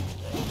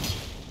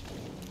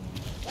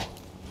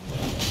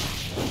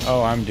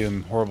 Oh, I'm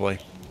doomed horribly.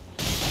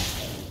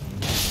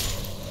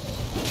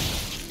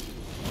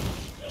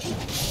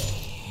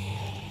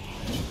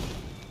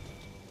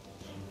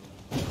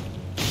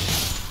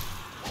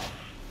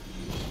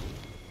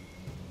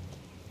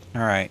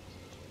 All right.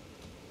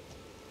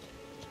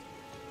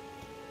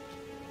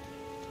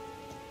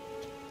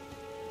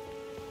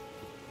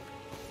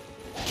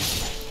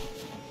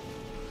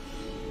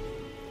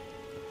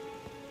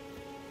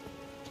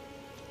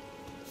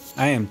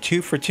 I am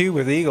 2 for 2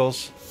 with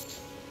eagles.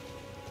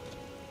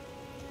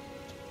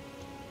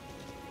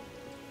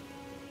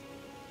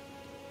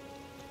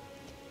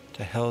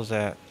 The hell is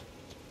that?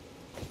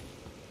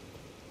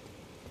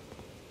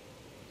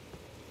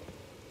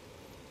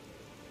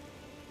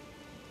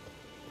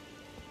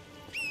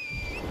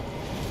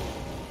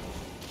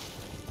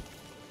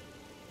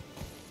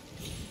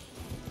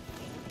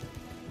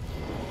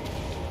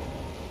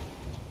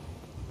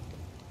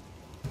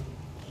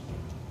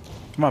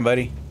 Come on,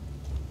 buddy.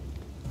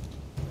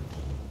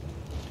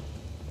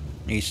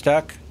 Are you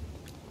stuck?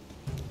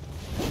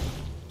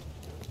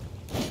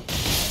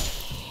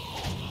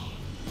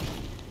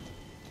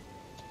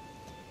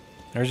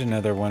 There's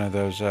another one of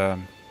those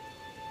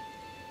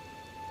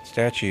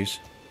statues.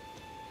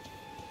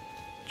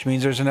 Which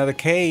means there's another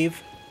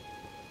cave.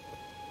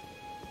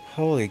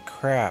 Holy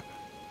crap.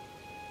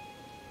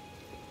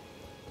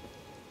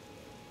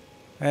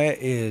 That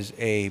is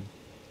a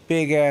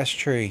big ass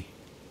tree.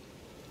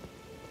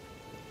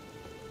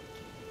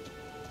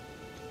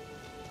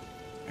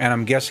 And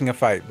I'm guessing a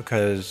fight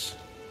because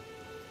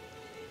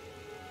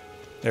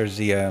there's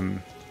the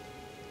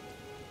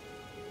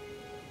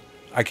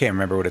I can't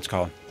remember what it's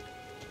called.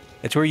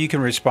 It's where you can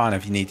respawn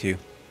if you need to.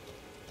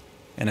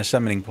 In a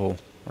summoning pool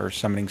or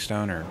summoning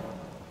stone or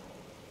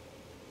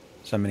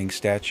summoning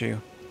statue.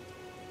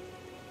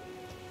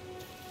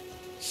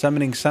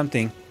 Summoning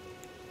something.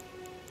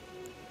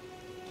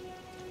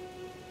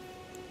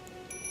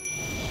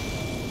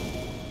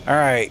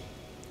 Alright.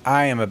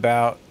 I am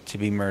about to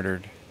be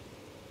murdered.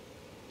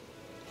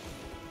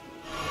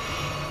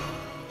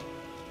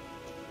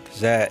 Because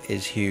that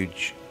is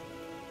huge.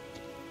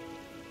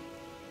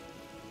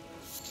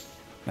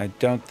 I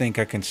don't think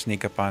I can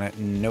sneak up on it.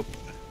 Nope.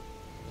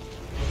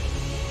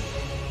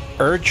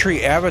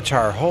 Erdtree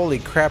Avatar. Holy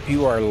crap,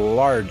 you are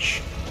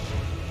large.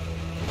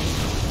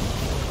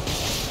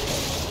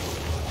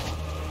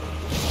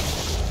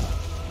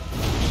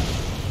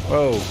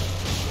 Whoa.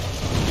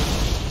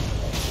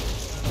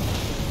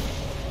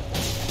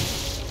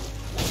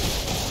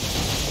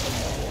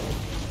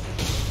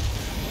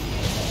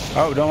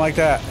 Oh, don't like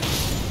that.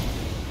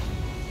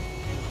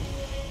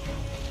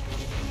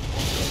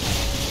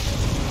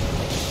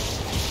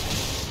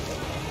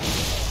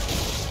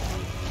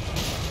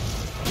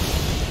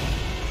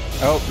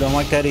 Oh, don't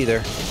like that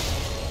either.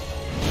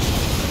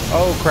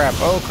 Oh crap,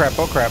 oh crap,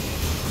 oh crap.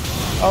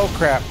 Oh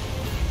crap.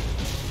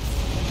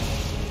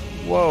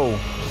 Whoa.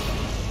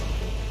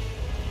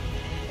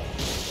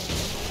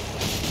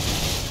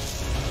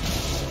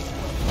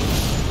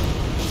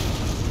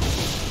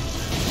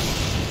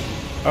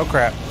 Oh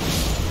crap.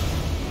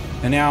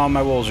 And now all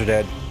my wolves are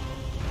dead.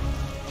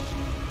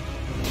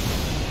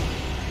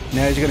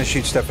 Now he's gonna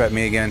shoot stuff at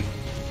me again.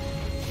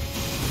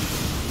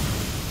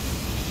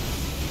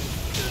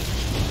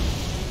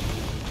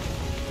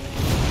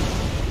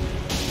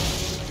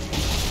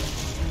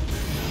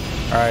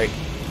 Alright.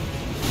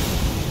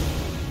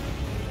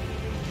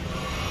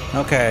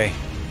 Okay.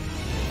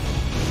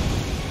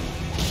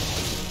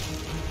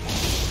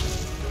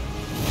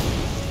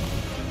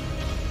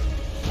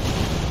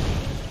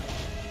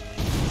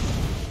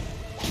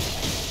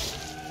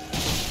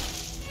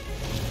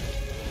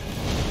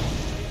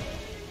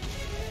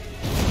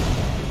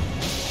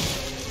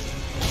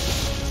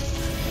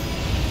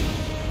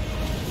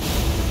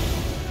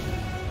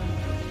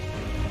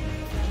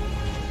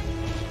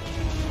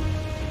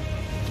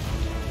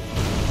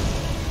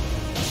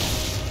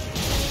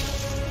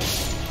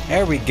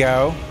 There we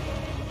go.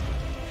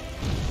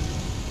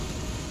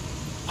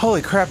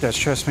 Holy crap, that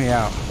stressed me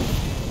out.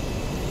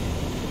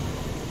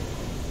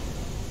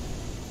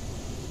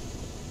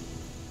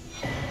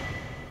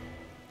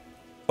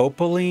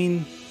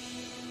 Opaline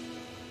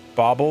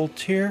Bauble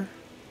Tear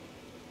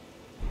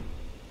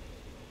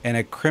and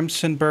a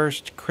Crimson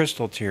Burst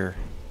Crystal Tear.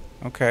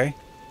 Okay.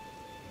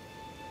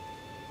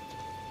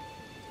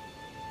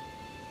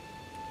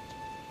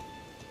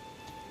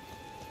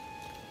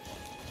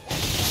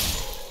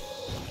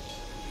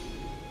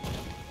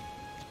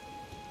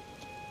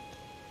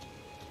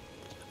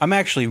 I'm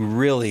actually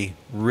really,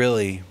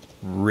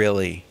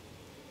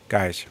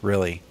 guys,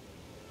 really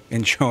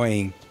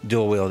enjoying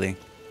dual wielding.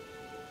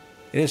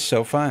 It is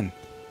so fun.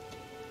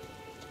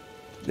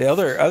 The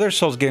other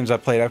Souls games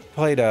I've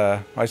played,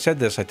 I said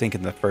this I think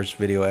in the first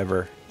video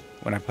ever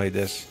when I played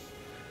this,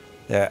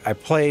 that I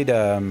played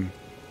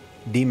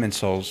Demon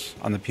Souls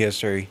on the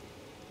PS3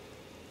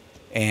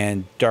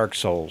 and Dark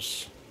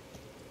Souls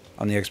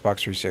on the Xbox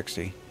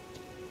 360.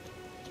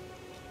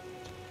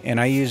 And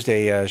I used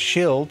a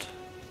shield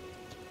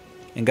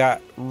and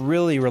got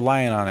really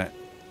reliant on it.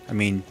 I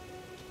mean,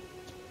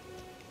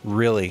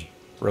 really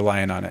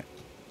reliant on it.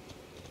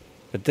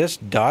 But this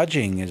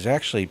dodging is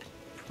actually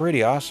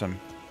pretty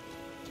awesome.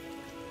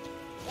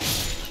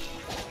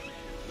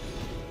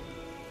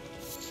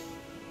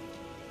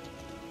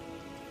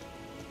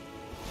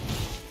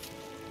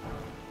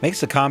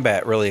 Makes the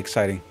combat really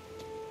exciting.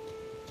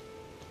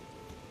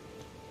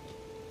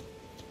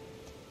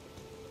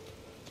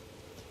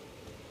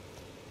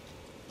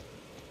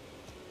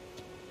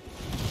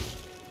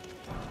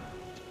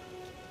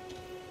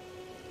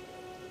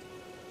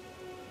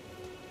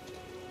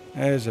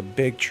 That is a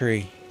big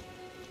tree.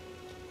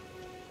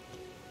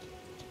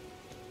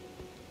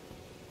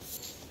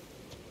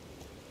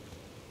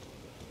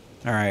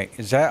 Alright,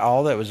 is that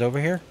all that was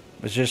over here?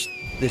 It was just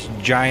this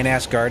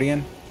giant-ass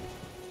guardian?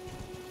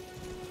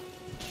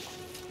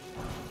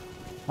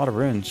 A lot of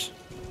runes.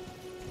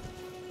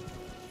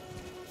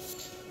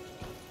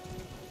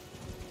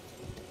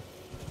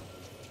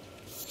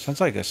 Sounds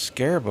like a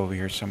scarab over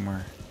here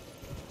somewhere.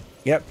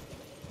 Yep.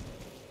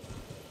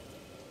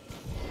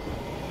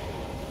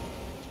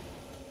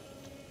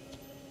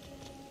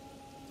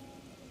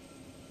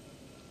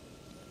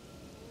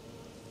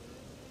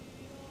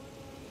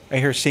 I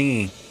hear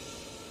singing.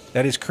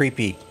 That is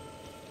creepy.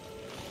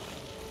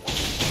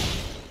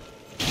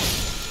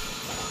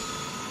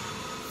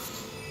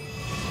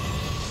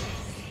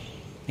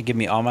 You give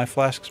me all my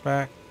flasks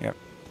back? Yep.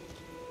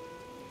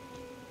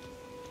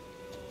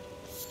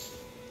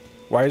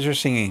 Why is there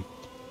singing?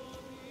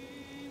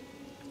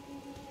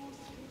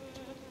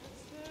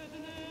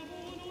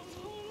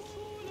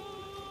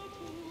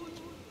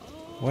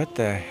 What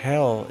the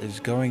hell is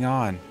going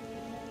on?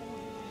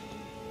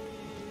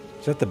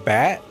 Is that the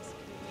bat?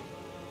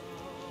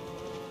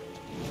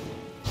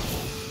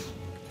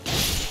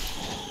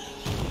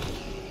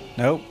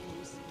 Nope.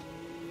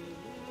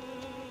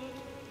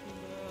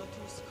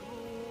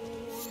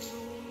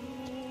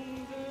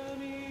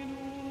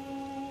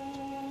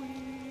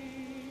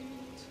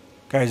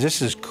 Guys,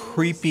 this is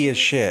creepy as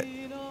shit.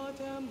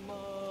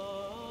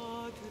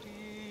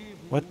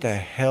 What the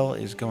hell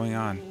is going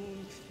on?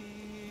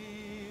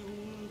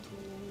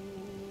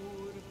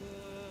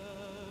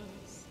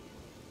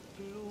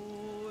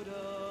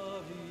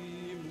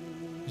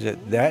 Is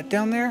it that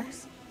down there?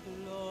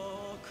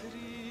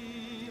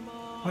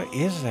 What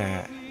is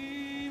that?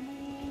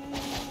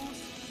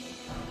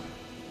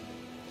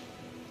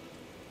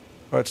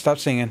 Oh, it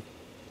stopped singing.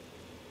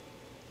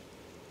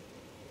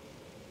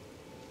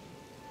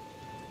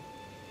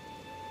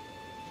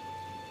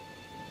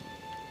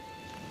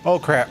 Oh,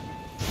 crap.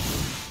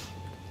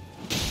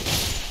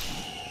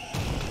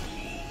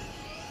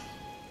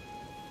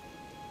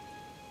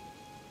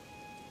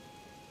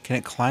 Can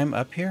it climb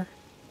up here?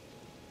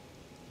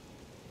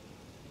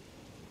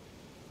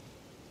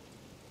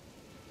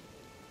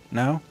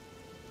 No?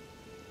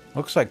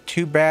 Looks like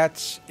two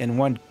bats and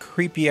one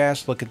creepy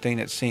ass looking thing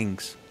that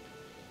sings.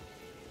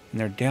 And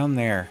they're down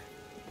there.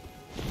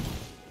 How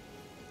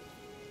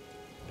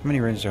many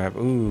runes do I have?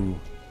 Ooh.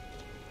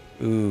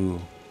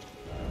 Ooh.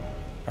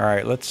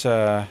 Alright, let's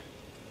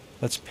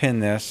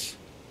pin this.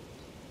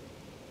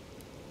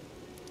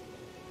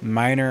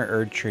 Minor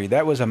Erd Tree.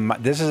 That was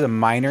this is a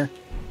minor.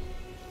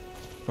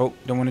 Oh,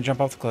 don't want to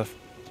jump off the cliff.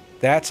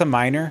 That's a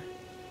minor.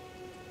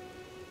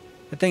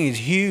 That thing is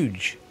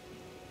huge.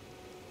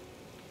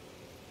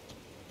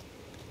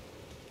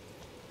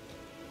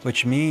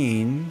 Which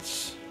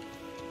means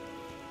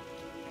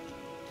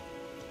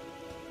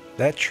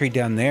that tree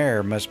down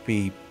there must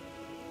be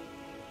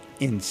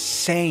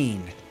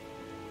insane.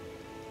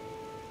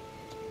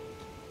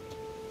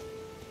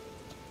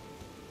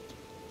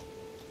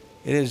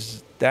 It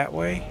is that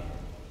way?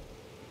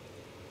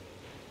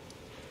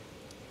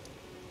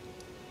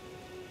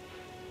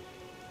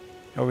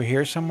 Over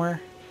here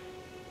somewhere?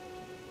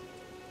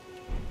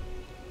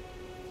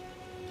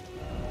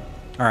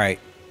 Alright.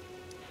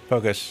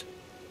 Focus.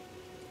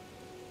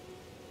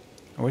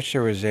 I wish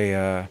there was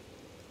a,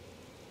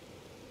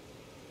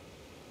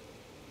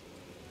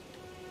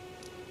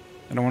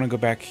 I don't want to go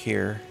back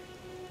here.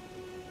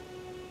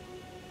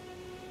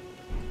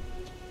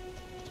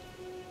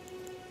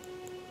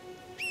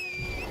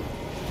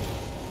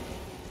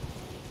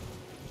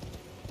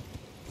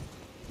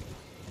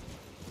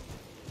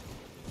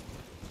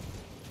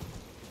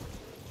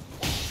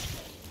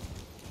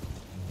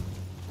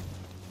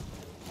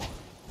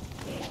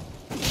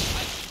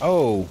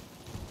 Oh.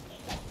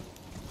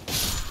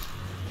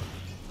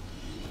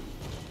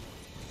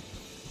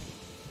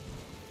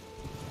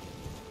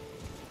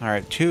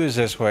 Alright, 2 is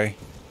this way.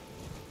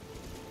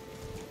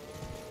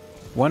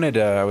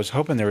 I was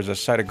hoping there was a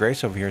site of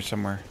grace over here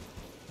somewhere.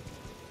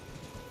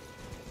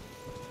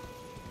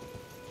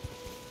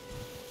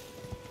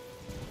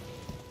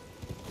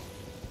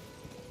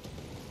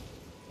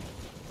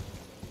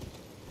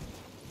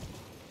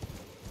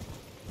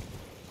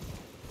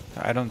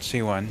 I don't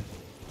see one.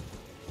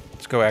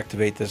 Let's go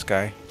activate this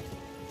guy.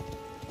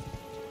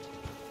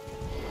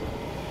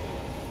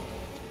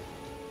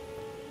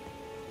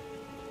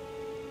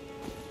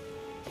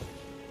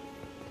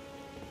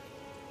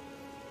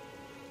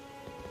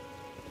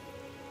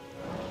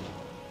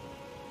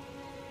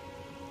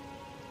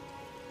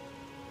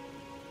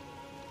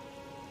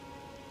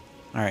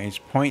 Alright, he's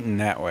pointing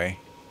that way.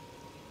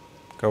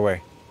 Go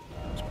away.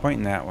 He's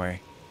pointing that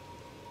way.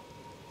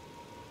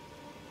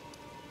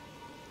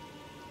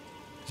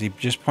 Is he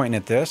just pointing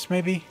at this,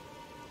 maybe?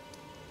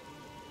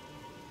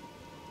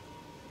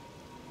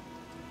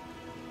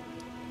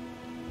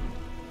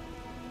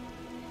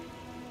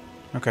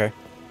 Okay.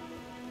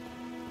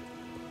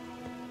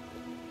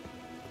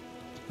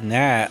 And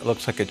that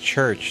looks like a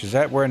church. Is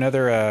that where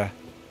another,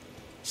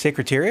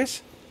 secretary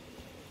is?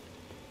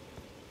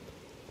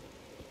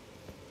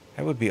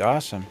 That would be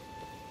awesome.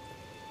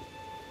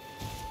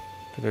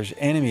 But there's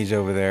enemies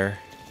over there.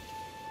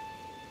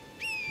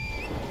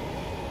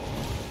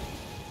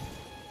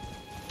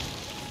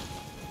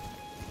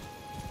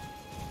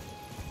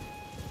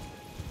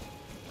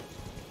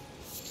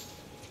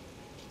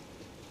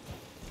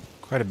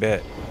 Quite a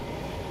bit.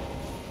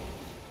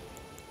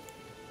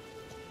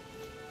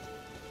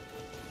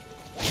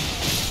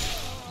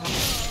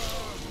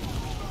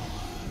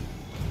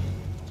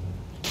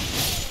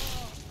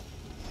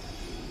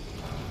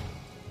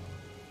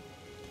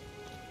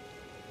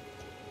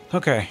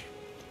 Okay.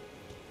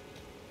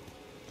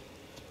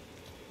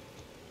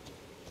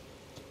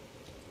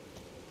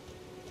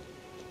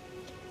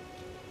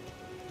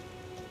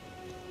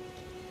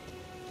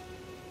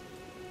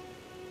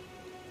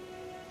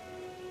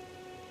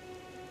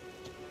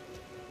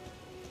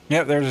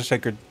 Yep, there's a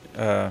sacred,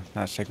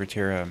 not sacred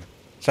tier,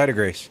 site of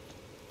grace.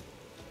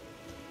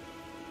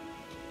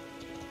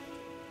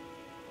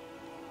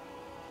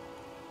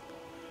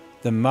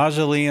 The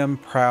mausoleum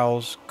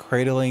prowls,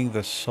 cradling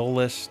the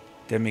soulless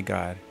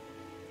demigod.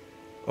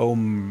 O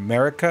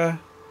America,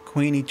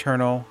 Queen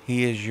Eternal,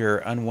 he is your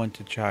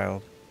unwanted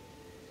child.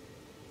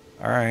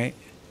 Alright.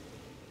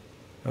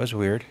 That was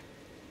weird.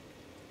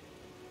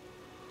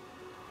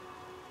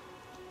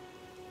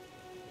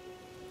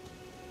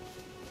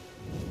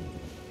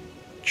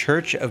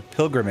 Church of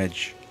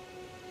Pilgrimage.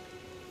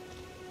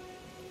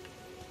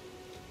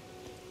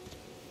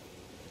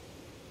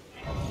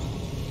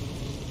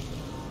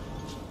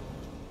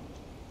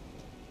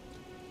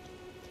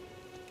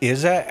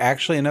 Is that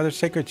actually another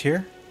sacred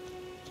tier?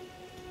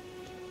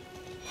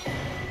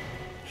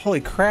 Holy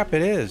crap,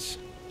 it is.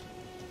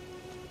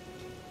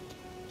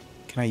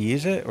 Can I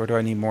use it, or do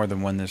I need more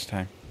than one this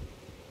time?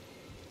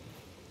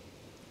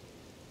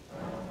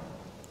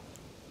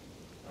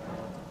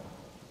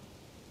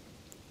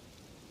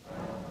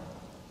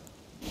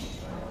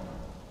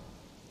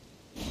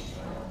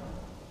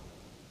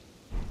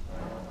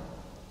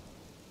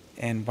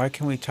 And why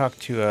can we talk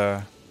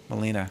to,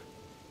 Melina?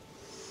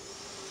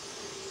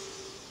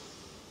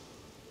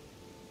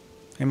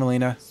 Hey,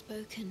 Melina.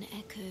 Spoken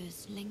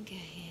echoes linger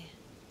here.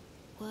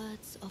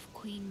 Words of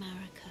Queen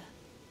Marika,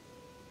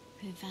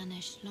 who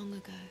vanished long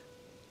ago.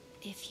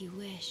 If you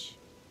wish,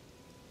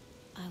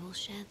 I will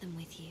share them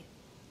with you.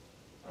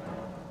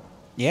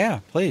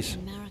 Yeah, please.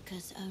 In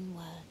Marika's own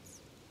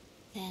words.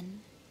 Then,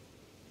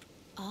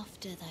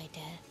 after thy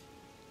death,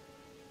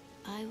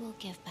 I will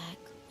give back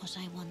what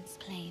I once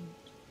claimed.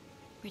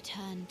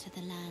 Return to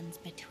the lands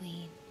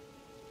between.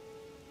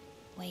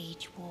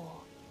 Wage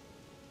war.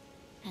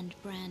 And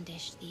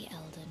brandish the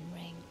Elden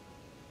Ring.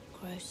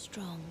 Grow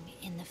strong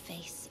in the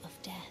face of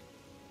death.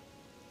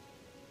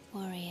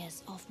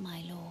 Warriors of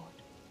my lord,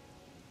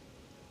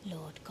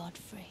 Lord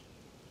Godfrey.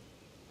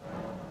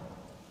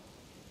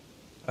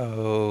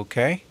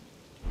 Okay.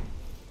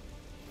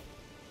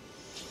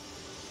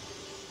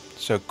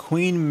 So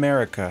Queen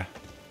Marika.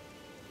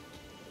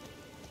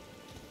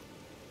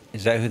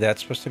 Is that who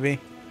that's supposed to be?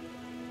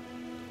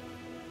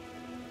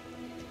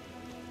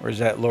 Or is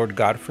that Lord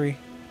Godfrey?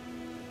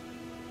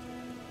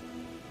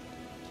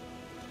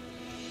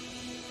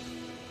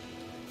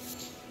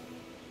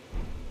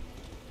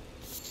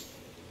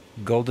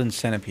 Golden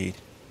Centipede.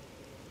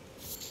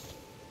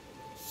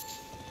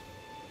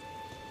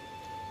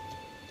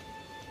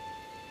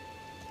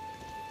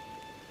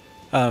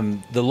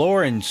 The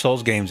lore in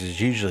Souls games is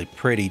usually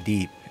pretty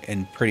deep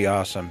and pretty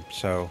awesome.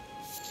 So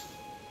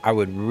I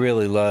would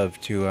really love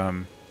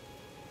to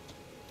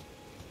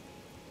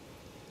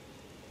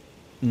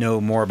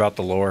know more about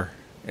the lore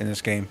in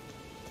this game.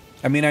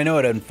 I mean, I know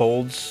it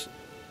unfolds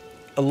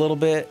a little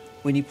bit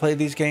when you play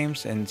these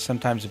games, and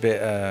sometimes a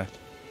bit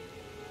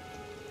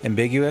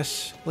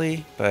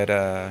ambiguously, but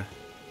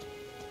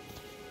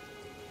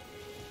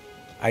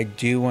I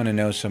do want to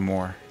know some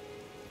more.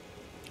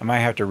 I might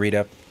have to read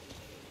up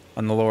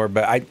on the lore,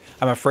 but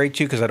I'm afraid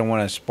to because I don't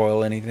want to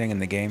spoil anything in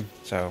the game.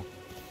 So,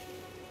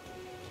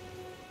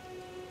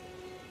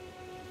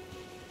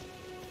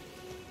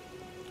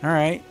 all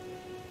right,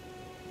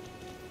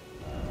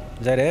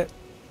 is that it?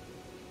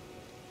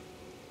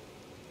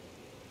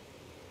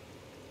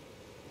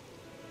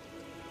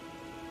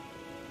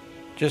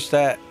 Just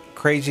that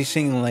crazy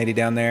singing lady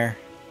down there,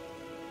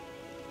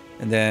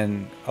 and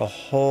then a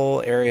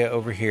whole area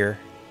over here.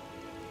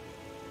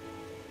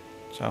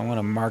 So I'm going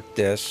to mark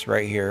this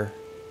right here.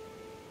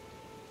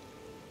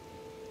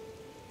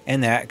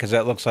 And that, because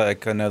that looks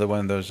like another one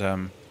of those, I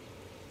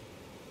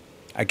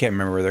can't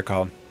remember what they're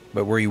called,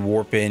 but where you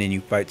warp in and you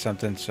fight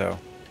something, so.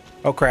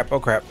 Oh crap, oh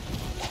crap.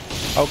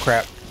 Oh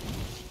crap.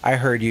 I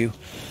heard you.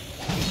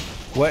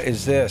 What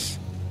is this?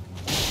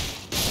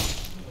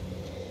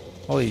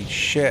 Holy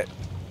shit.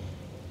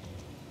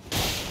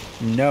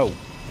 No.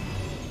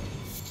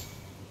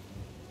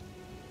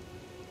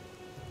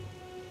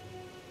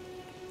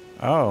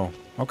 Oh,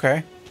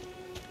 okay.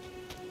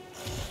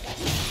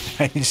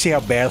 You see how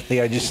badly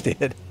I just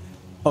did?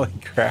 Holy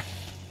crap.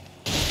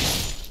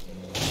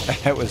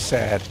 That was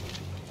sad.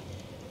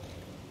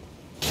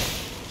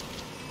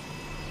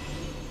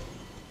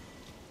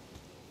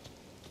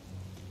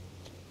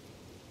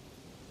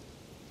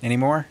 Any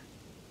more?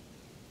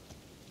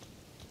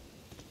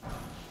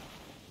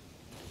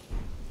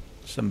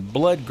 Some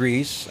blood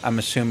grease, I'm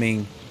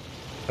assuming,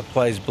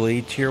 applies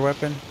bleed to your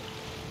weapon.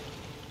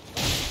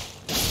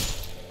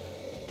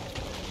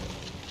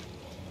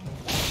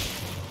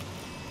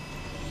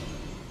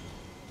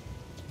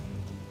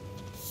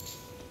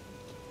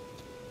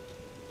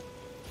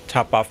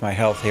 Top off my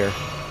health here.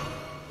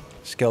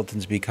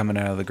 Skeletons be coming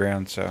out of the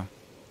ground, so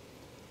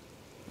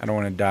I don't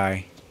want to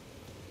die.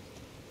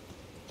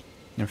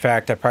 In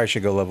fact, I probably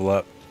should go level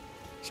up.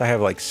 So I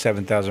have like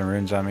 7,000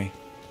 runes on me.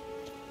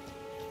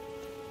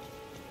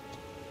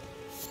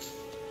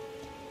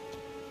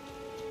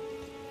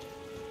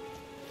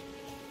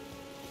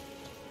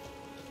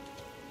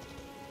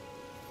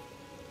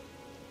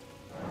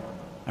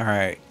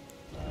 Alright.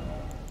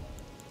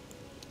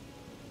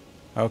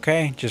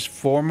 Okay, just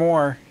 4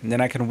 more, and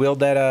then I can wield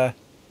that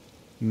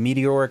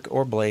meteoric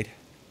ore blade.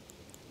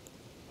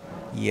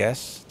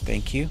 Yes,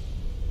 thank you.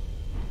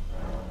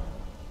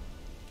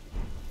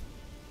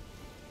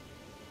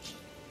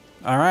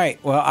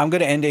 Alright, well, I'm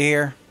going to end it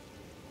here.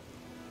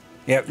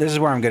 Yep, this is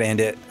where I'm going to end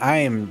it.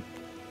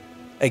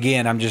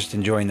 Again, I'm just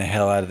enjoying the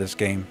hell out of this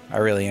game. I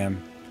really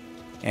am.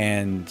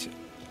 And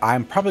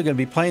I'm probably going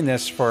to be playing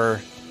this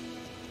for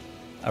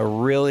a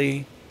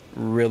really,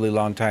 really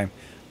long time.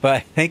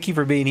 But thank you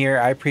for being here.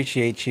 I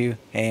appreciate you.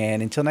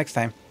 And until next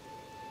time,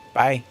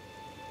 bye.